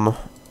from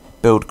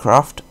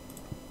Buildcraft,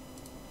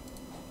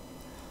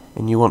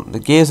 and you want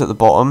the gears at the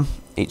bottom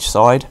each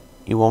side,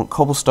 you want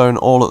cobblestone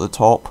all at the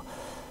top,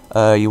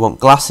 you want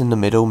glass in the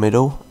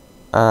middle,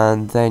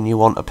 and then you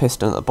want a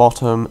piston at the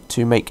bottom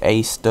to make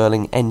a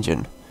Stirling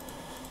engine.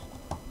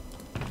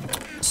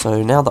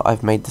 So now that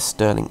I've made the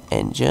Stirling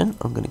engine,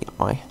 I'm going to get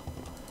my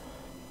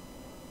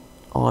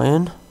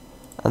iron,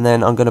 and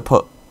then I'm going to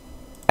put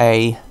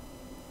a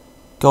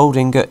gold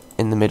ingot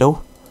in the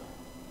middle,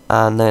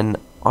 and then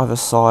either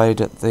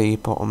side at the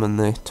bottom and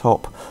the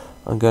top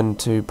I'm going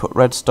to put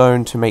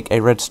redstone to make a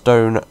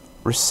redstone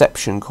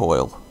reception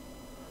coil.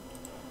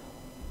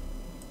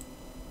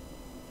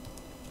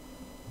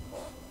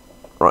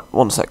 Right,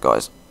 one sec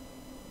guys.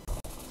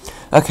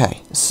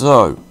 Okay,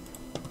 so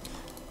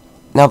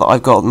now that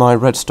I've got my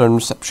redstone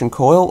reception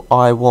coil,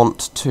 I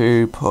want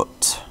to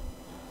put...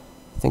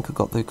 I think I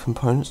got the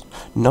components.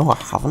 No, I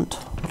haven't.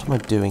 What am I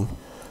doing?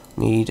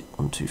 Need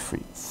 1, 2, 3,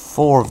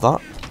 4 of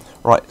that.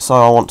 Right, so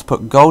I want to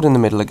put gold in the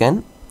middle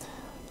again,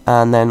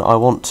 and then I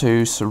want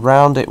to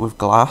surround it with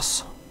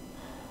glass,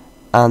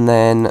 and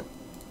then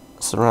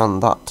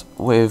surround that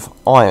with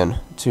iron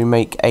to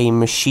make a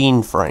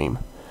machine frame.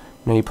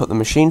 Now you put the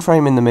machine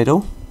frame in the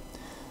middle.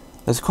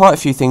 There's quite a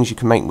few things you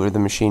can make with the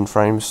machine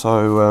frame,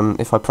 so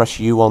if I press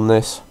U on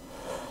this,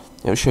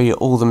 it will show you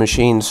all the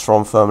machines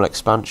from thermal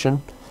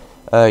expansion.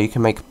 You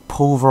can make a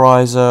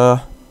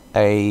pulverizer,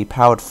 a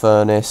powered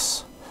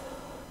furnace,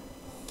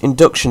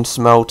 induction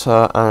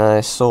smelter, and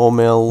a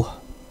sawmill,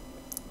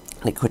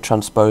 liquid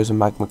transposer,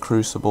 magma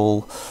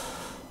crucible.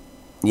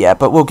 Yeah,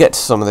 but we'll get to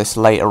some of this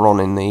later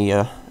on in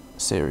the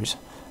series.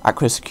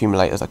 Aqueous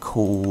accumulators are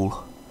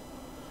cool.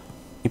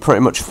 You pretty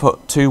much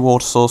put 2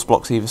 water source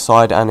blocks either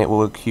side and it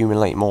will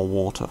accumulate more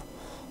water.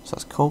 So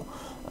that's cool.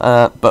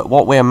 But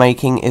what we are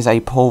making is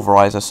a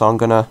pulverizer, so I'm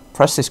going to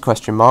press this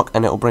question mark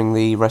and it will bring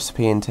the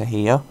recipe into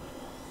here.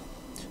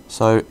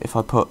 So if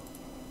I put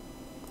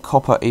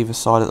copper either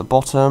side at the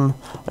bottom,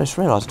 I just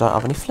realised I don't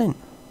have any flint.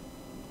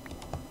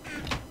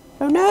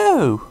 Oh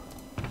no!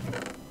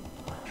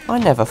 I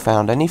never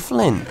found any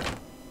flint.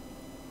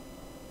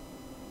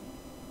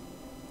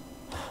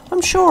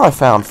 I'm sure I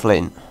found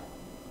flint.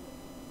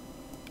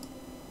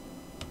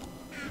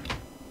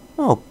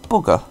 Oh,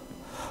 bugger.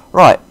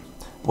 Right,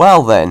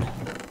 well then.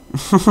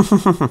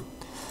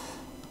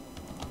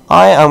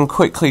 I am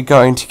quickly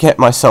going to get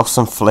myself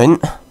some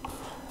flint,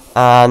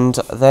 and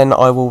then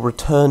I will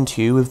return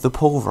to you with the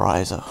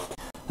pulverizer.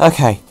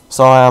 Okay,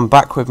 so I am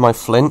back with my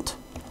flint.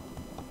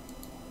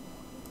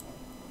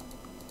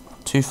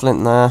 2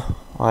 flint there.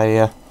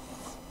 I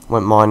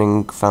went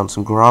mining, found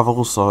some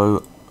gravel,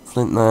 so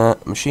flint there,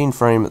 machine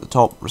frame at the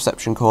top,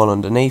 reception coil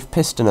underneath,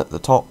 piston at the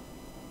top.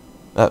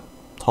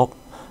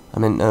 I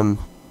mean,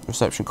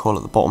 reception coil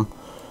at the bottom.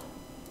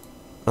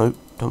 No,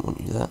 don't want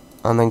you there.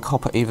 And then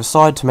copper either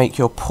side to make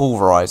your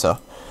pulverizer.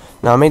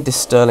 Now I made this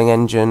Stirling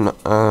engine.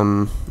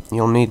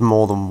 You'll need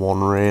more than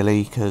one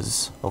really,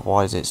 because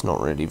otherwise it's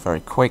not really very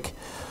quick.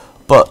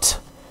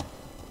 But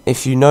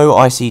if you know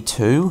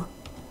IC2,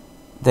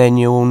 then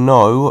you'll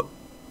know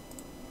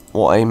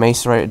what a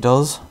macerator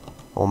does,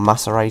 or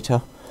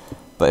macerator.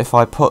 But if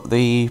I put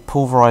the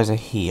pulverizer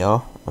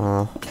here,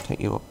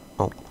 take you up,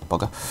 oh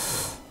bugger,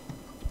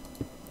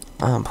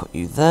 and put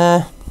you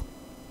there,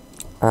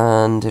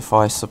 and if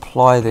I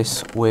supply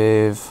this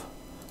with,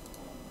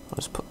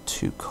 let's put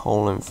 2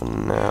 coal in for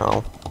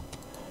now.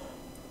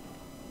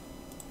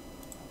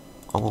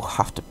 I will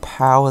have to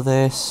power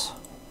this.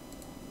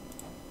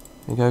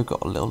 There you go,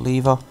 got a little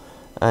lever.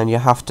 And you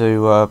have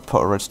to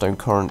put a redstone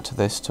current to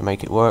this to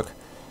make it work.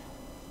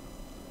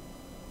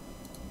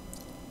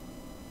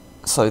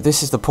 So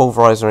this is the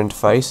pulverizer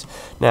interface.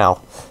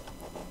 Now,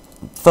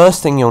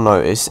 first thing you'll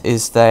notice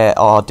is there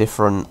are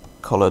different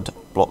coloured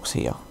blocks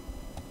here.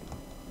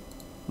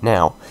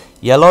 Now,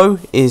 yellow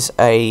is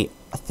I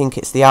think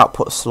it's the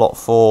output slot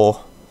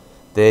for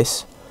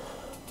this.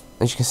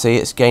 As you can see,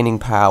 it's gaining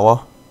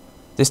power.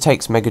 This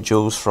takes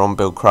megajoules from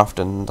Buildcraft,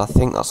 and I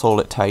think that's all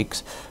it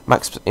takes.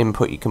 Max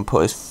input you can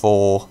put is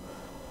 4.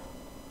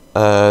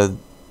 But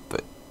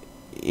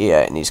yeah,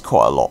 it needs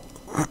quite a lot.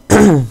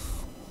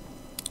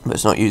 But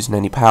it's not using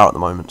any power at the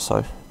moment,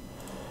 so.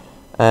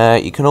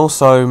 You can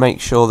also make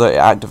sure that it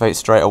activates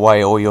straight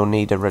away, or you'll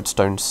need a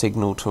redstone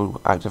signal to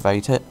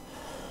activate it.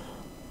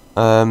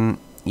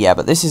 Yeah,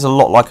 but this is a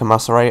lot like a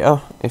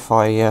macerator. If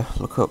I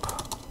look up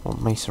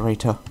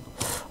macerator,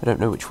 I don't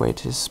know which way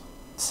it is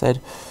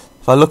said.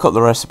 If I look up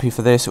the recipe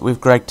for this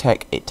with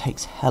Gregtech, it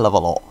takes hell of a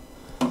lot.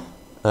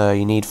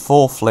 You need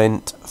 4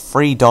 flint,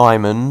 3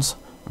 diamonds,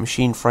 a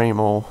machine frame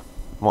or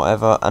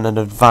whatever, and an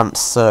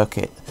advanced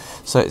circuit.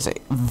 So it's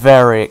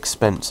very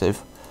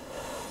expensive,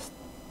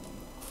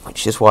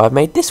 which is why I've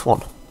made this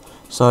one.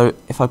 So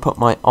if I put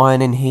my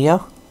iron in here,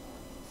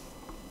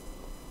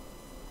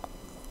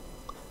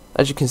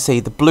 as you can see,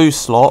 the blue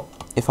slot,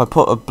 if I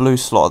put a blue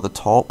slot at the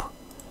top,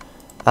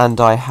 and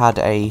I had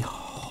a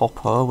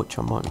hopper, which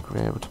I might be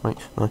able to make,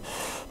 no.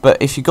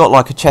 But if you got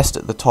like a chest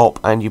at the top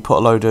and you put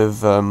a load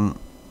of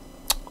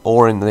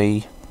ore in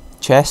the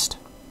chest,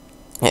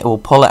 it will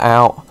pull it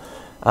out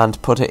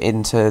and put it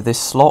into this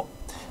slot.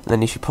 And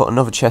then if you put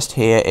another chest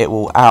here, it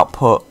will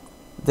output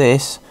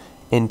this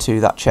into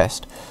that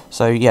chest.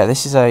 So yeah,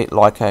 this is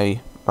like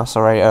a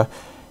macerator.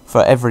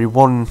 For every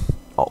 1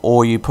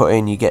 ore you put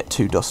in, you get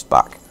 2 dust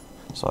back.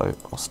 So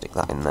I'll stick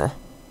that in there.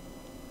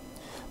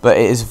 But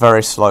it is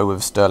very slow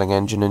with Stirling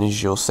engine, and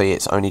as you'll see,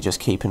 it's only just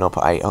keeping up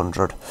at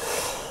 800.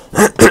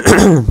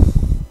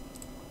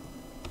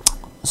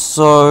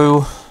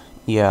 So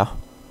yeah,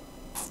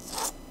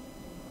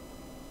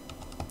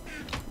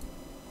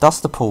 that's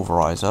the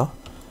pulverizer.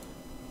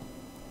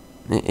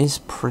 It is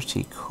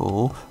pretty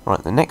cool.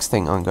 Right, the next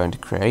thing I'm going to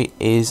create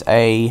is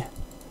a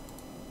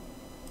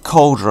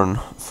cauldron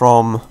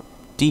from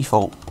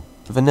default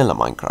vanilla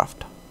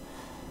Minecraft.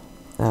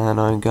 And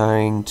I'm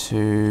going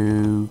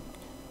to,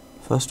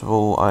 first of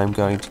all, I'm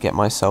going to get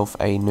myself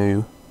a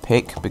new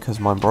pick because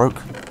mine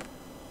broke.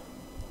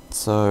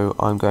 So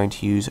I'm going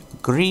to use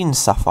green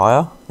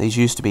sapphire. These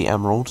used to be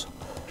emeralds.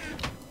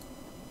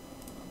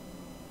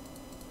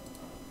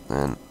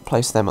 And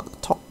place them at the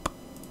top.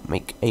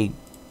 Make a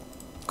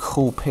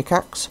cool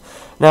pickaxe.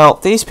 Now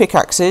these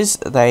pickaxes,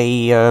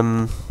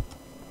 the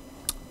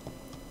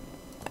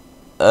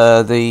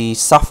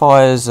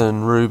sapphires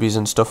and rubies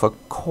and stuff are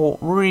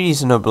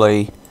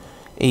reasonably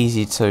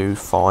easy to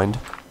find.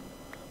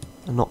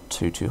 They're not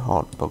too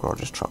hard. Bugger, I'll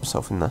just trap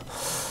myself in there.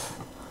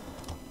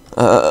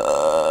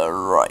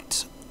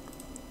 Right.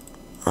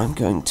 I'm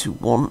going to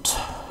want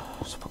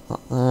to put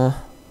that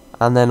there.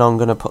 And then I'm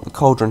going to put the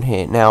cauldron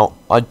here. Now,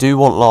 I do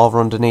want lava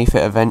underneath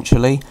it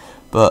eventually,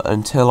 but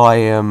until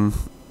I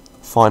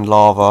find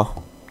lava...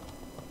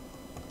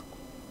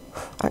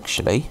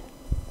 Actually,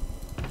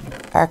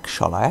 I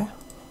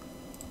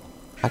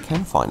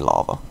can find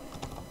lava.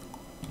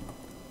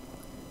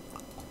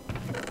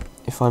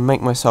 If I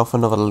make myself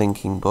another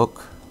linking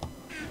book,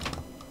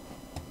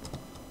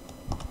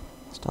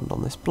 stand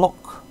on this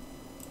block,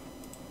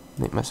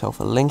 make myself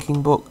a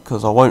linking book,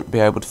 because I won't be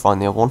able to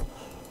find the other one.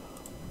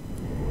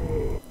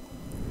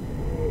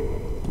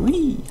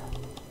 Whee!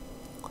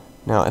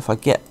 Now if I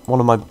get one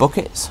of my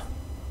buckets,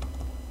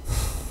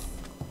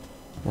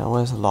 now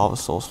where's the lava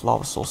source?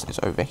 Lava source is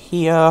over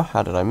here.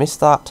 How did I miss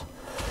that?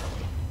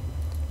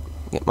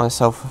 Get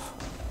myself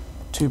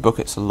 2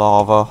 buckets of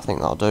lava. I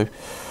think that'll do.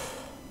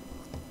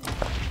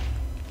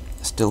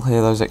 Still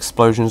hear those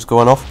explosions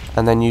going off,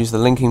 and then use the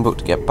linking book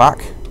to get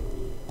back.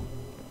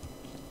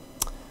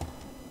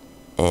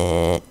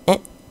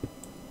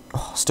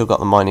 Still got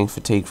the mining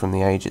fatigue from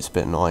the age. It's a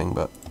bit annoying,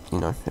 but you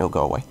know, it'll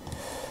go away.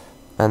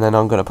 And then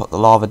I'm going to put the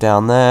lava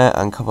down there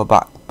and cover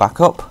back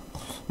up.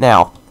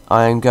 Now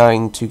I'm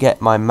going to get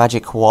my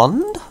magic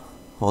wand,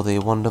 or the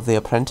wand of the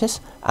apprentice,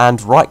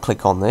 and right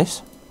click on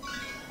this,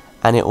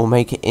 and it will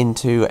make it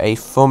into a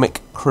fumic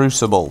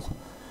crucible.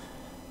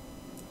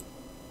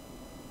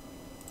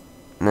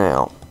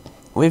 Now,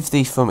 with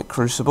the fumic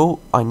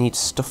crucible, I need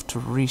stuff to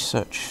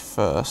research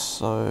first,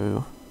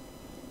 so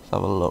let's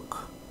have a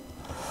look.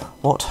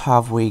 What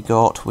have we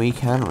got we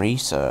can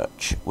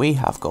research? We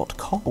have got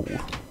coal.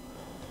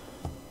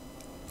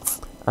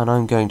 And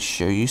I'm going to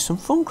show you some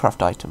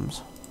Funcraft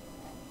items.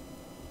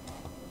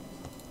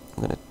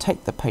 I'm going to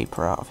take the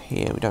paper out of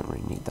here. We don't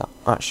really need that.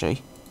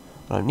 Actually,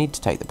 I don't need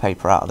to take the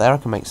paper out of there. I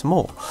can make some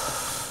more.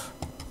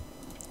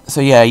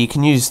 So yeah, you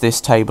can use this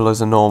table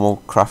as a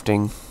normal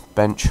crafting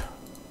bench.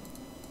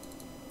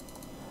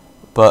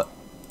 But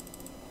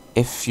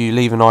if you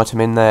leave an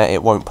item in there,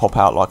 it won't pop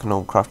out like an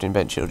old crafting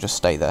bench, it'll just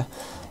stay there.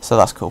 So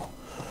that's cool.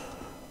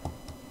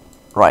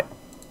 Right.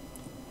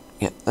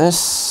 Get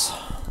this,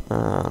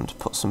 and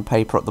put some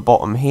paper at the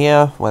bottom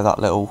here, where that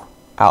little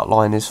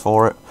outline is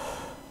for it.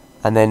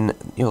 And then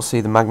you'll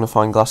see the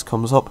magnifying glass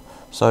comes up.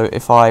 So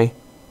if I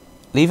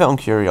leave it on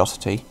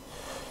curiosity,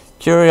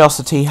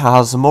 curiosity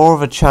has more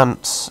of a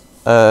chance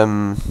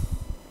to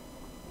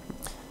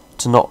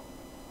not...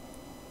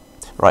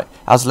 Right,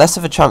 has less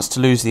of a chance to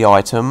lose the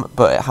item,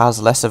 but it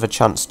has less of a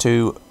chance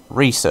to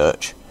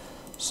research.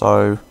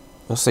 So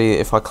you'll see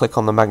if I click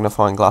on the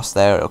magnifying glass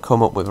there, it'll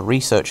come up with a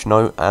research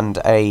note and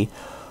a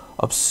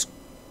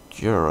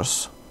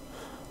obscurus,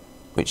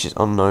 which is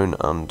unknown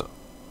and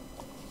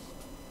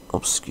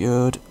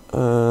obscured.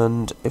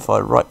 And if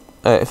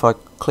I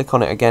click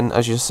on it again,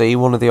 as you see,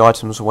 one of the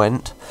items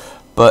went.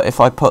 But if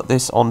I put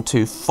this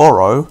onto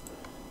furrow,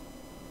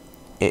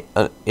 it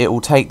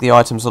will take the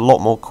items a lot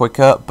more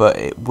quicker, but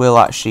it will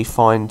actually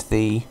find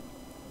the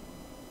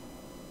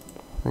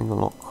thing a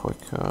lot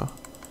quicker.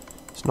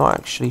 It's not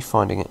actually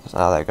finding it.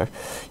 Ah, there you go.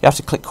 You have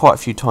to click quite a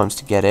few times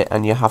to get it,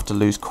 and you have to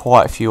lose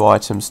quite a few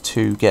items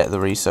to get the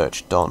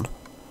research done.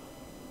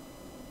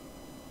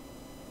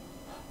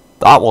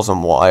 That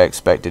wasn't what I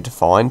expected to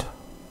find.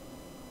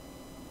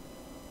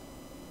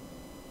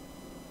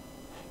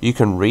 You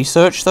can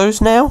research those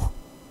now?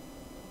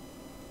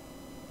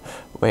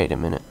 Wait a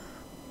minute.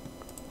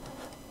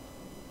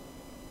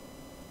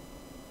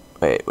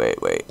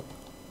 Wait.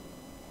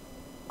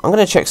 I'm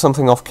going to check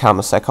something off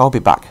camera sec. I'll be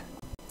back.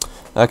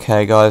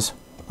 Okay, guys.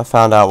 I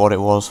found out what it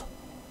was.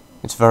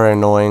 It's very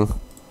annoying.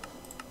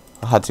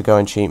 I had to go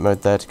in cheat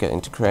mode there to get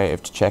into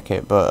creative to check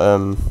it,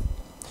 but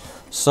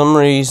some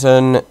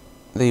reason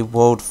the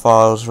world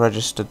files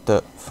registered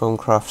that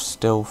Filmcraft's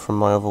still from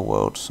my other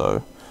world,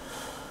 so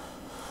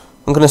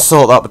I'm going to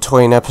sort that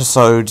between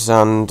episodes,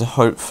 and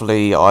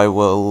hopefully I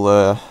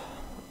will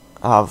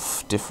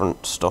have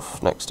different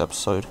stuff next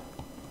episode.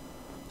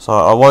 So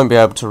I won't be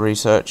able to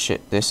research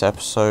it this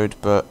episode,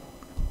 but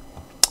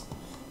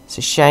it's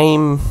a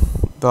shame,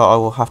 but I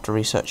will have to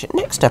research it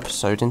next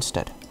episode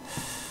instead.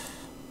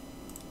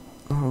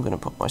 I'm going to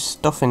put my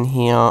stuff in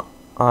here.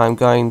 I'm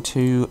going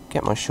to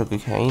get my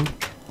sugarcane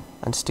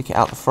and stick it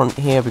out the front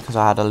here because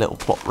I had a little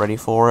plot ready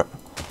for it,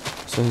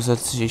 so that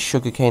the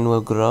sugarcane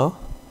will grow.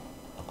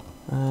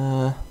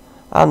 And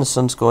the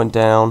sun's going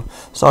down,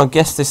 so I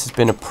guess this has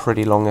been a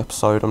pretty long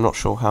episode. I'm not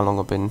sure how long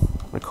I've been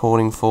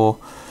recording for,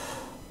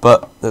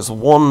 but there's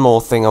one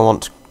more thing I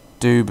want to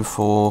do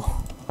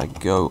before I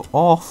go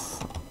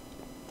off.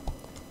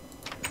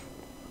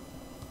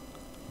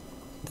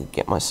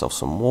 Get myself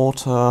some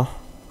water. I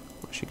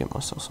should get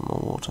myself some more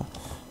water.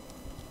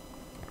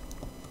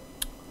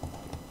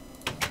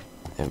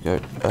 There we go.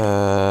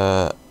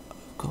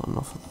 I've got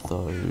enough of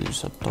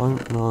those. I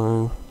don't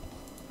know.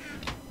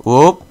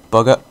 Whoop!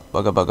 Bugger.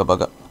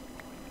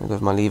 There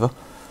goes my lever.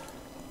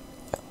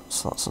 Yeah,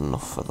 so that's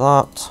enough for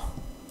that.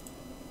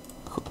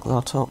 Cook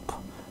that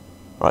up.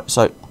 Right,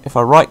 so if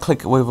I right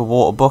click with a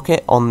water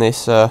bucket on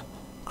this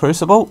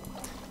crucible,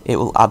 it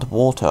will add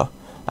water.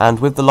 And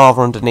with the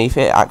lava underneath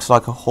it, it acts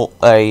like a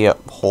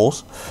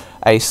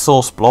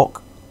sauce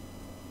block,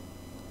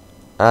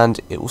 and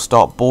it will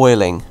start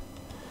boiling.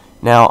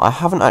 Now, I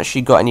haven't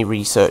actually got any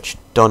research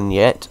done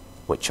yet,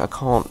 which I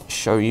can't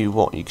show you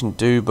what you can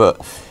do, but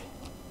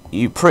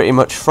you pretty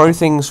much throw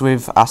things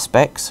with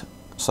aspects.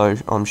 So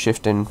I'm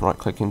shifting, right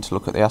clicking to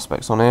look at the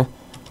aspects on here.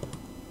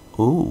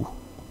 Ooh.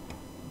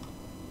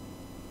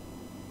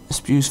 This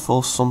spews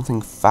forth something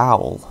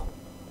foul.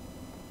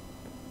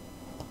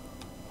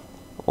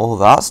 Oh,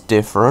 that's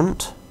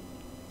different.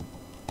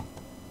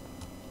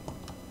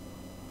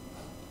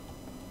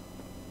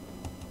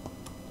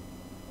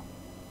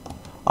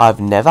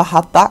 I've never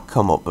had that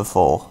come up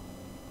before.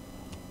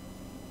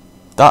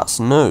 That's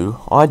new.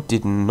 I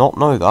did not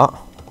know that.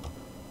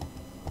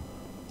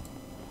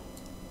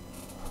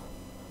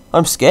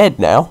 I'm scared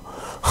now.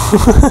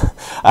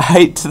 I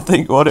hate to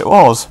think what it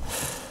was.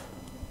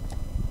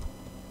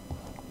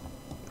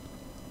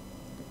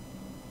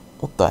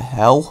 What the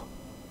hell?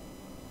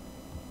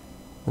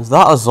 Is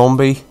that a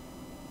zombie?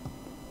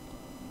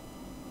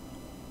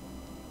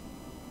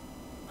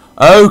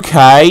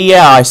 Okay,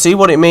 yeah, I see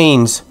what it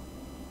means.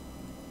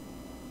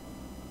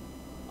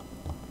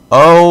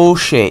 Oh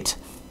shit.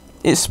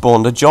 It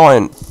spawned a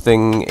giant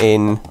thing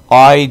in.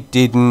 I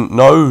didn't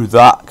know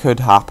that could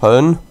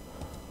happen.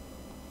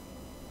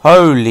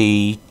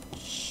 Holy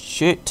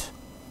shit.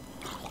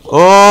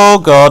 Oh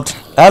god.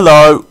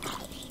 Hello.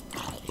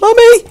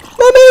 Mummy!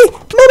 Mummy!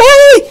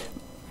 Mummy!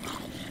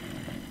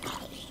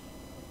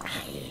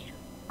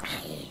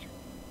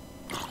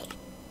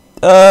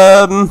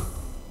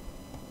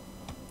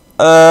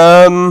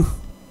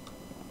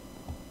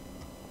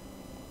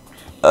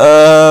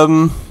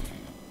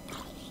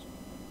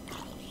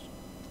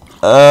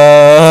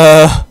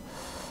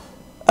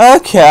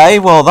 Okay,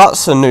 well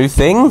that's a new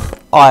thing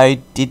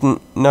I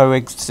didn't know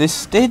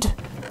existed.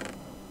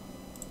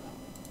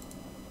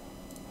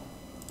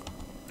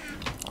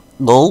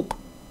 Gulp.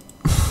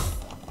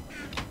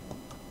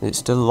 Is it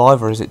still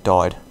alive or has it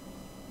died?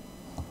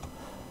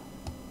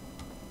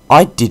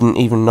 I didn't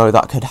even know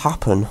that could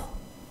happen.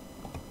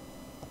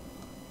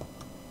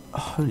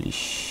 Holy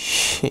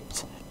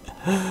shit.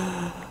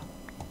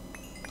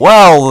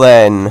 Well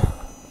then,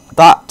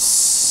 that's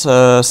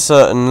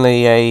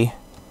certainly a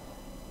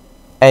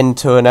end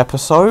to an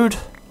episode.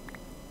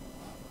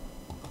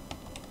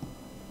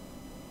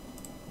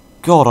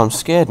 God, I'm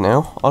scared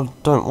now. I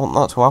don't want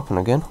that to happen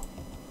again.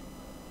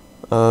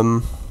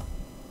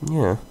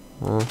 Yeah.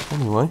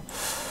 Anyway.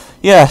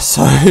 Yeah,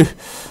 so,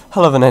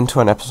 hell of an end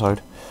to an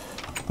episode.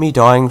 Me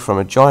dying from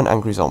a giant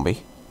angry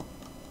zombie.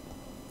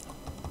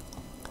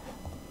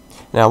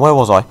 Now, where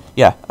was I?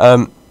 Yeah,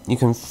 you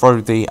can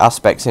throw the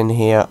aspects in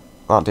here.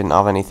 That didn't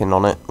have anything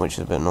on it, which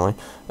is a bit annoying.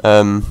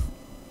 And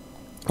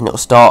it'll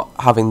start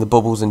having the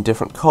bubbles in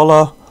different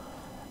colour.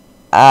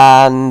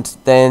 And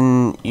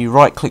then you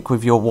right click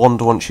with your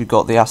wand once you've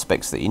got the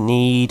aspects that you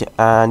need,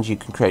 and you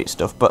can create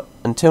stuff. But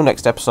until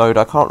next episode,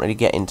 I can't really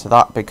get into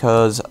that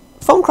because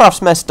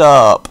Xycraft's messed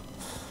up,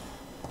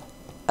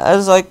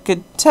 as I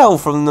could tell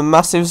from the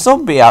massive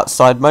zombie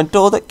outside my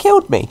door that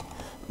killed me.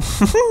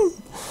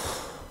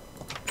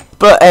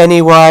 But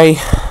anyway,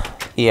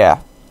 yeah,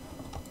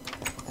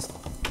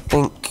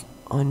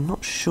 I'm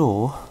not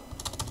sure.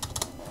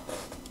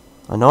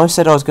 I know I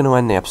said I was going to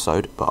end the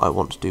episode, but I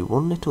want to do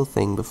one little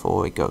thing before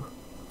we go.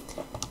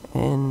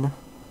 Engineering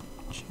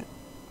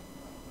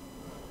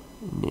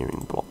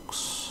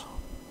blocks.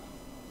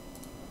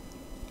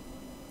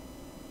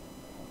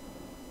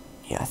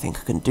 Yeah, I think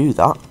I can do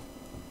that.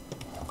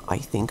 I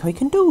think I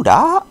can do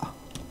that.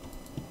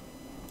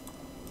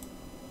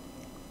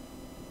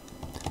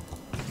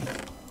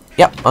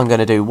 Yep, I'm going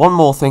to do one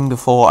more thing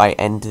before I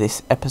end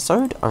this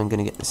episode. I'm going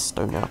to get this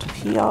stone out of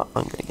here.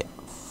 I'm going to get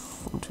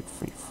 1, 2,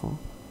 3, 4.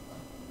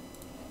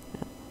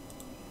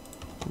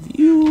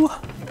 View.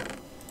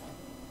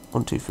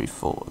 1, 2, 3,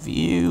 4.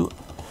 View.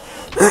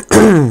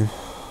 I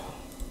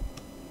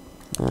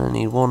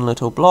need one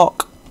little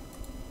block.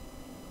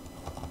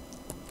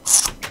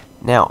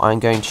 Now I'm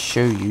going to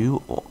show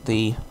you what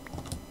the...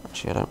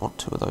 Actually, I don't want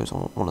 2 of those. I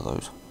want 1 of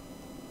those.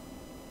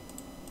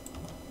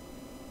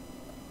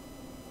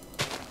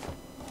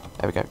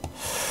 There we go.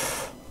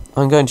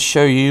 I'm going to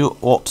show you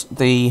what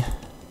the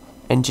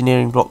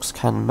engineering blocks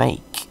can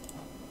make.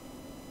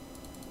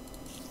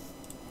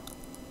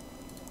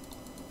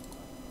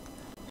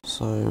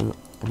 So,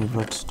 I need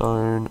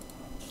redstone.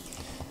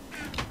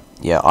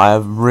 Yeah, I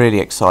am really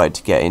excited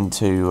to get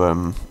into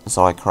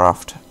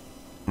Xycraft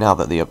now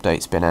that the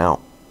update's been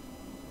out.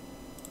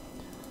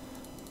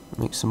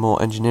 Make some more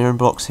engineering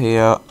blocks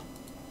here,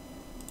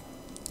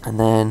 and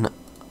then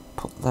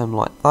put them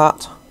like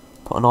that.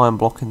 Put an iron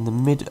block in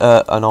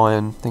the an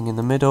iron thing in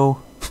the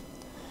middle.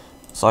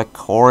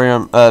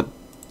 Xycorium,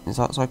 is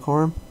that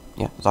Xycorium?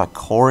 Yeah,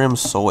 Xycorium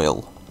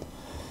soil.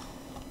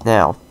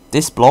 Now,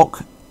 this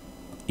block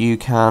you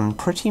can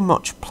pretty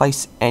much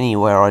place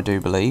anywhere, I do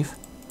believe.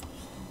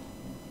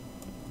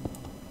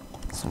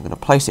 So I'm going to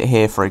place it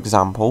here, for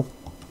example,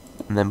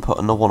 and then put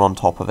another one on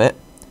top of it.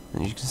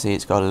 As you can see,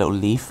 it's got a little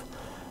leaf.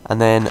 And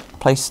then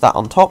place that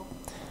on top,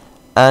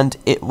 and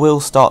it will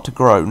start to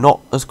grow. Not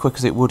as quick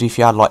as it would if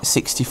you had like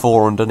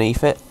 64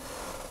 underneath it,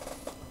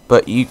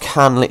 but you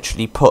can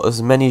literally put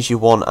as many as you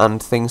want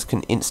and things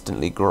can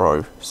instantly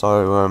grow.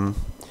 So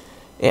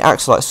it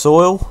acts like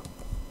soil.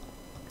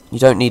 You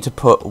don't need to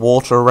put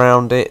water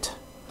around it,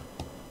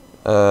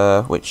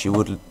 which you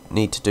would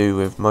need to do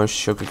with most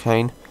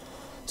sugarcane.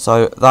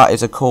 So that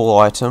is a cool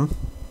item,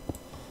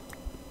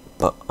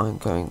 but I'm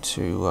going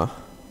to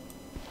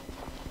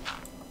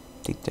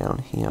dig down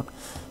here,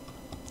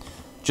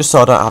 just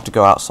so I don't have to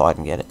go outside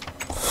and get it.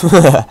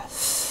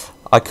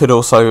 I could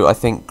also, I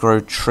think, grow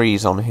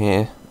trees on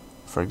here.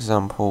 For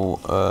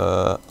example,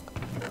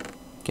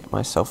 get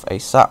myself a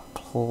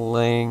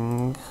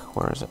sapling.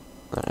 Where is it?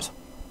 There it is.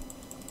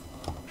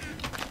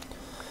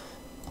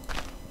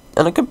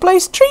 And I can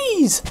place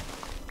trees!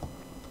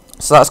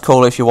 So that's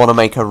cool if you want to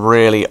make a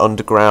really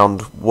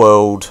underground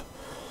world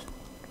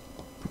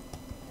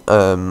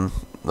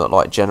that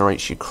like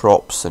generates your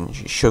crops and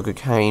your sugar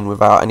cane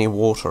without any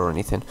water or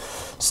anything.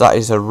 So that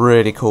is a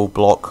really cool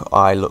block.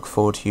 I look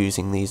forward to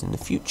using these in the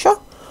future.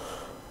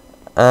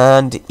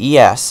 And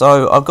yeah,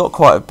 so I've got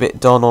quite a bit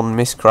done on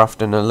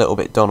Mystcraft and a little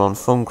bit done on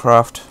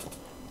Xycraft.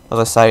 As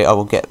I say, I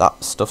will get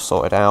that stuff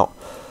sorted out.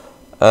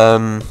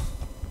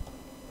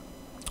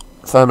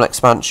 Thermal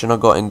expansion I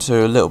got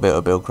into, a little bit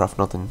of Buildcraft,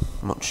 nothing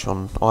much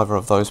on either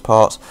of those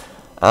parts.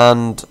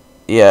 And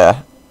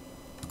yeah,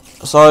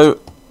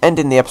 so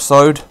ending the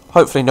episode,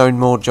 hopefully no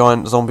more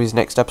giant zombies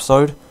next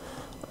episode.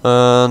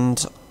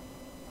 And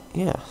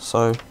yeah,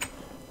 so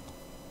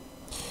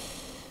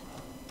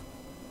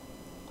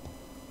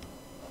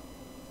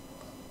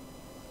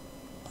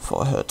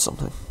thought I heard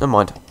something. Never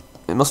mind,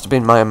 it must have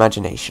been my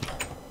imagination.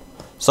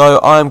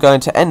 So I'm going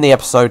to end the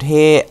episode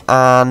here,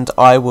 and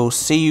I will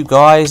see you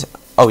guys.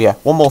 Oh yeah,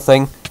 one more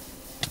thing.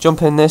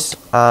 Jump in this,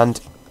 and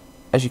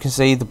as you can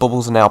see, the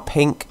bubbles are now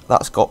pink.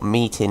 That's got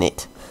meat in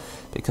it,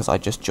 because I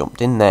just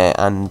jumped in there,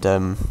 and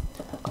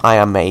I I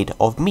am made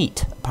of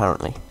meat,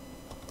 apparently.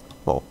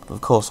 Well,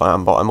 of course I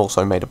am, but I'm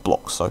also made of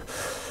blocks, so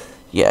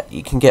yeah,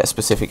 you can get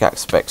specific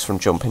aspects from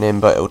jumping in,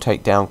 but it'll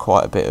take down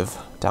quite a bit of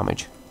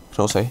damage. You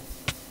can also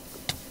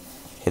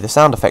hear the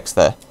sound effects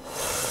there.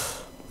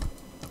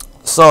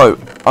 So,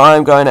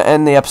 I'm going to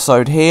end the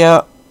episode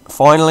here,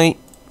 finally.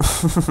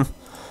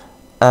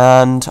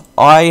 And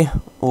I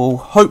will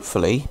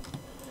hopefully,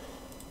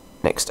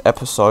 next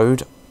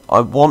episode, I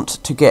want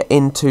to get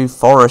into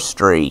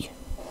forestry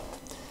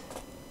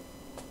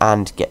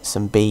and get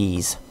some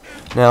bees.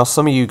 Now,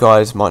 some of you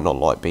guys might not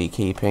like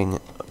beekeeping.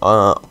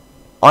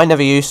 I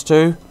never used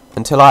to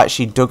until I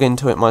actually dug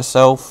into it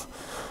myself.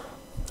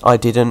 I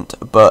didn't,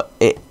 but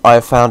I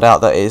have found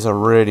out that it is a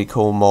really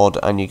cool mod,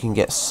 and you can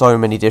get so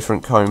many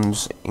different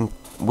combs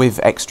with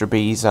extra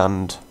bees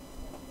and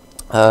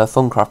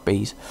Funcraft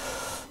bees.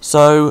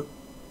 So,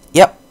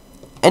 yep,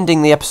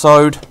 ending the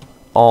episode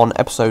on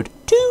episode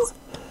 2,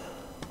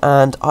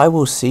 and I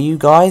will see you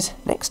guys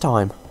next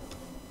time.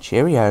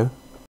 Cheerio.